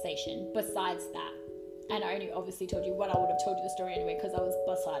conversation, besides that, and I only obviously told you what I would have told you the story anyway because I was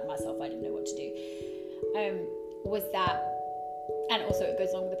beside myself, I didn't know what to do, was that, and also it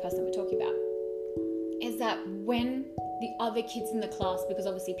goes along with the person we're talking about, is that when the other kids in the class, because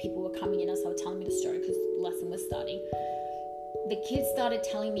obviously people were coming in as they were telling me the story because the lesson was starting, the kids started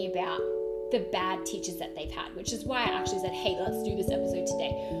telling me about the bad teachers that they've had, which is why I actually said, hey, let's do this episode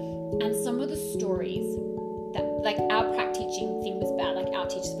today. And some of the stories that, like, our prac teaching thing was bad, like our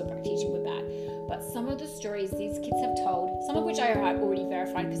teachers for prac teaching were bad, but some of the stories these kids have told, some of which I had already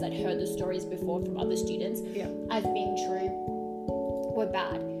verified because I'd heard the stories before from other students as being true, were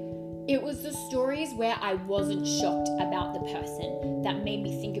bad. It was the stories where I wasn't shocked about the person that made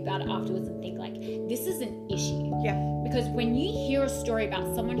me think about it afterwards and think like, this is an issue. Yeah. Because when you hear a story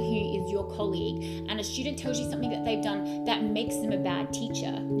about someone who is your colleague and a student tells you something that they've done that makes them a bad teacher,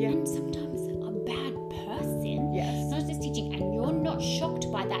 and sometimes a bad person, Yes. not just teaching, and you're not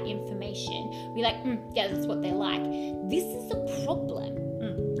shocked by that information, we're like, yeah, that's what they're like. This is a problem.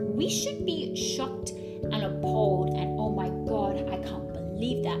 We should be shocked and appalled and, oh my God, I can't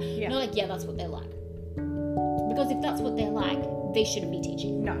believe that. Yeah. Not like, yeah, that's what they're like. Because if that's what they're like, they shouldn't be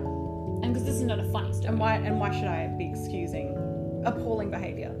teaching. No. And because this is not a funny story. And why should I be excusing appalling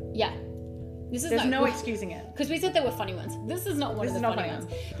behavior? Yeah. This is There's no excusing it. Because we said there were funny ones. This is not one of the funny ones.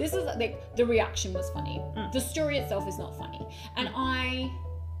 This is like, the reaction was funny. The story itself is not funny. And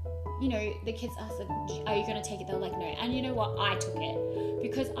the kids asked, like, are you going to take it? They're like, no. And you know what? I took it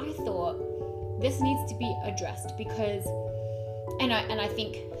because I thought this needs to be addressed because, and I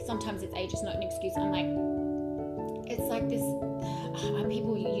think sometimes it's age is not an excuse. I'm like, it's like this,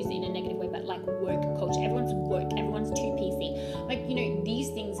 people use it in a negative way, but like woke culture. Everyone's woke. Everyone's too PC. Like, these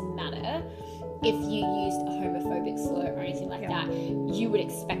things matter. If you used a homophobic slur or anything like that, you would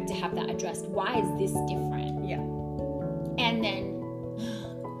expect to have that addressed. Why is this different? Yeah. And then,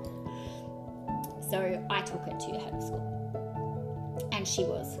 so I took it to the head of school and she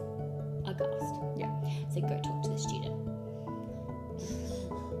was aghast. Yeah. So go talk to the student.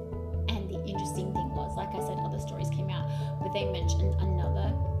 And the interesting thing was, like I said, other stories came out, but they mentioned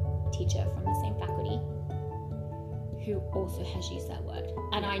another teacher from the same faculty who also has used that word.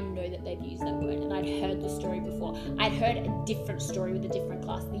 And I know that they've used that word, and I'd heard the story before. I'd heard a different story with a different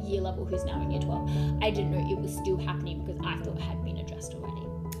class, the year level who's now in year 12. I didn't know it was still happening because I thought it had been addressed already.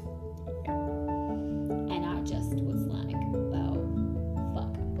 And I just was like, well,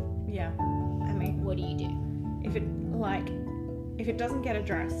 fuck. Yeah. I mean, What do you do? if it doesn't get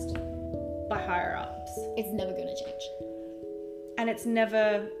addressed by higher ups, It's never going to change. and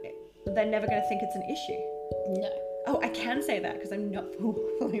they're never going to think it's an issue. No. Oh, I can say that because I'm not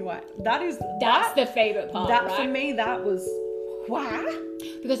fully white. That's the favorite part, that right? for me, that was what?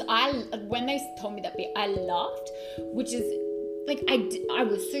 Because when they told me that bit, I laughed, which is like, I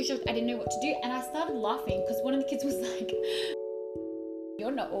was so shocked. I didn't know what to do. And I started laughing because one of the kids was like,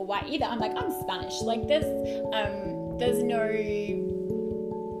 you're not all white either. I'm like, I'm Spanish. Like there's no,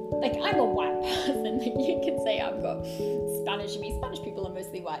 like I'm a white person. Like you can say I've got Spanish in me. Spanish people are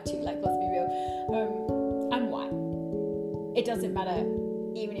mostly white too. Like let's be real. I'm white. It doesn't matter,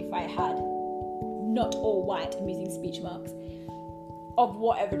 even if I had not all white, I'm using speech marks, of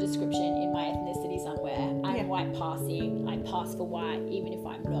whatever description in my ethnicity somewhere. I'm white passing, I pass for white, even if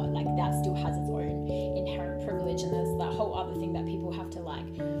I'm not. Like that still has its own inherent privilege, and there's that whole other thing that people have to like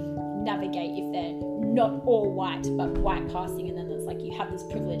navigate if they're not all white, but white passing, and then there's like you have this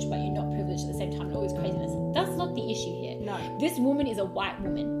privilege, but you're not privileged at the same time, and all this craziness. That's not the issue here. No. This woman is a white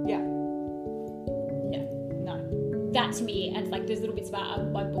woman. Yeah. That to me, and like those little bits about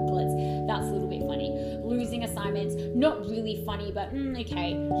my booklets, that's a little bit funny. Losing assignments, not really funny, but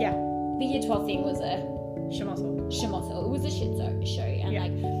okay. Yeah. The year 12 thing was a Shamozzle. shamozzle. It was a shit show, and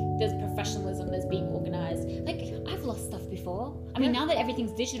like there's professionalism, there's being organised. Like I've lost stuff before. I mean, now that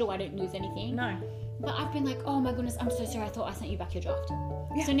everything's digital, I don't lose anything. No. But I've been like, oh my goodness, I'm so sorry. I thought I sent you back your draft.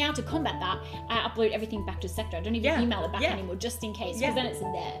 Yeah. So now to combat that, I upload everything back to Sector. I don't even email it back anymore, just in case, because then it's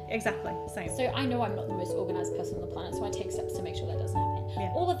in there. Exactly. Same. So I know I'm not the most organised person on the planet, so I take steps to make sure that doesn't happen.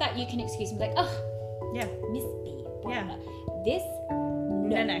 Yeah. All of that you can excuse me, like, oh, Yeah. Miss B. Yeah. This,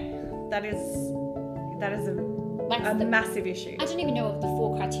 No. That is That's a the massive issue. I don't even know of the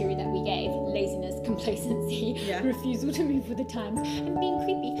 4 criteria that we gave: laziness, complacency, refusal to move with the times, and being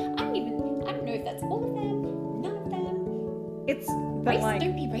creepy. I don't know if that's all of them, none of them. It's Don't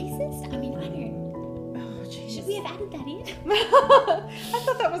be racist. I mean, I don't. Oh, jeez. Should we have added that in? I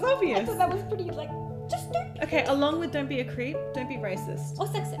thought that was obvious. I thought that was pretty like, just don't be. Okay, along with don't be a creep, don't be racist Or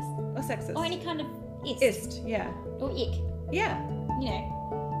sexist. or sexist. Or any kind of Ist, yeah. Or ick. Yeah. You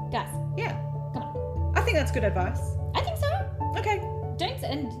know, guys, Yeah. come on. I think that's good advice. I think so. Okay. Don't.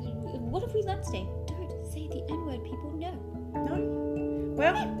 And what have we learned today? Don't say the N-word. People know. No.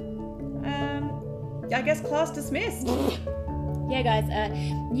 Well, I guess class dismissed. Yeah, guys.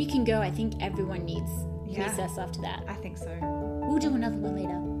 You can go. I think everyone needs Yeah. recess after that. I think so. We'll do another one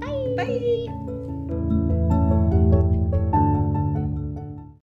later. Bye. Bye.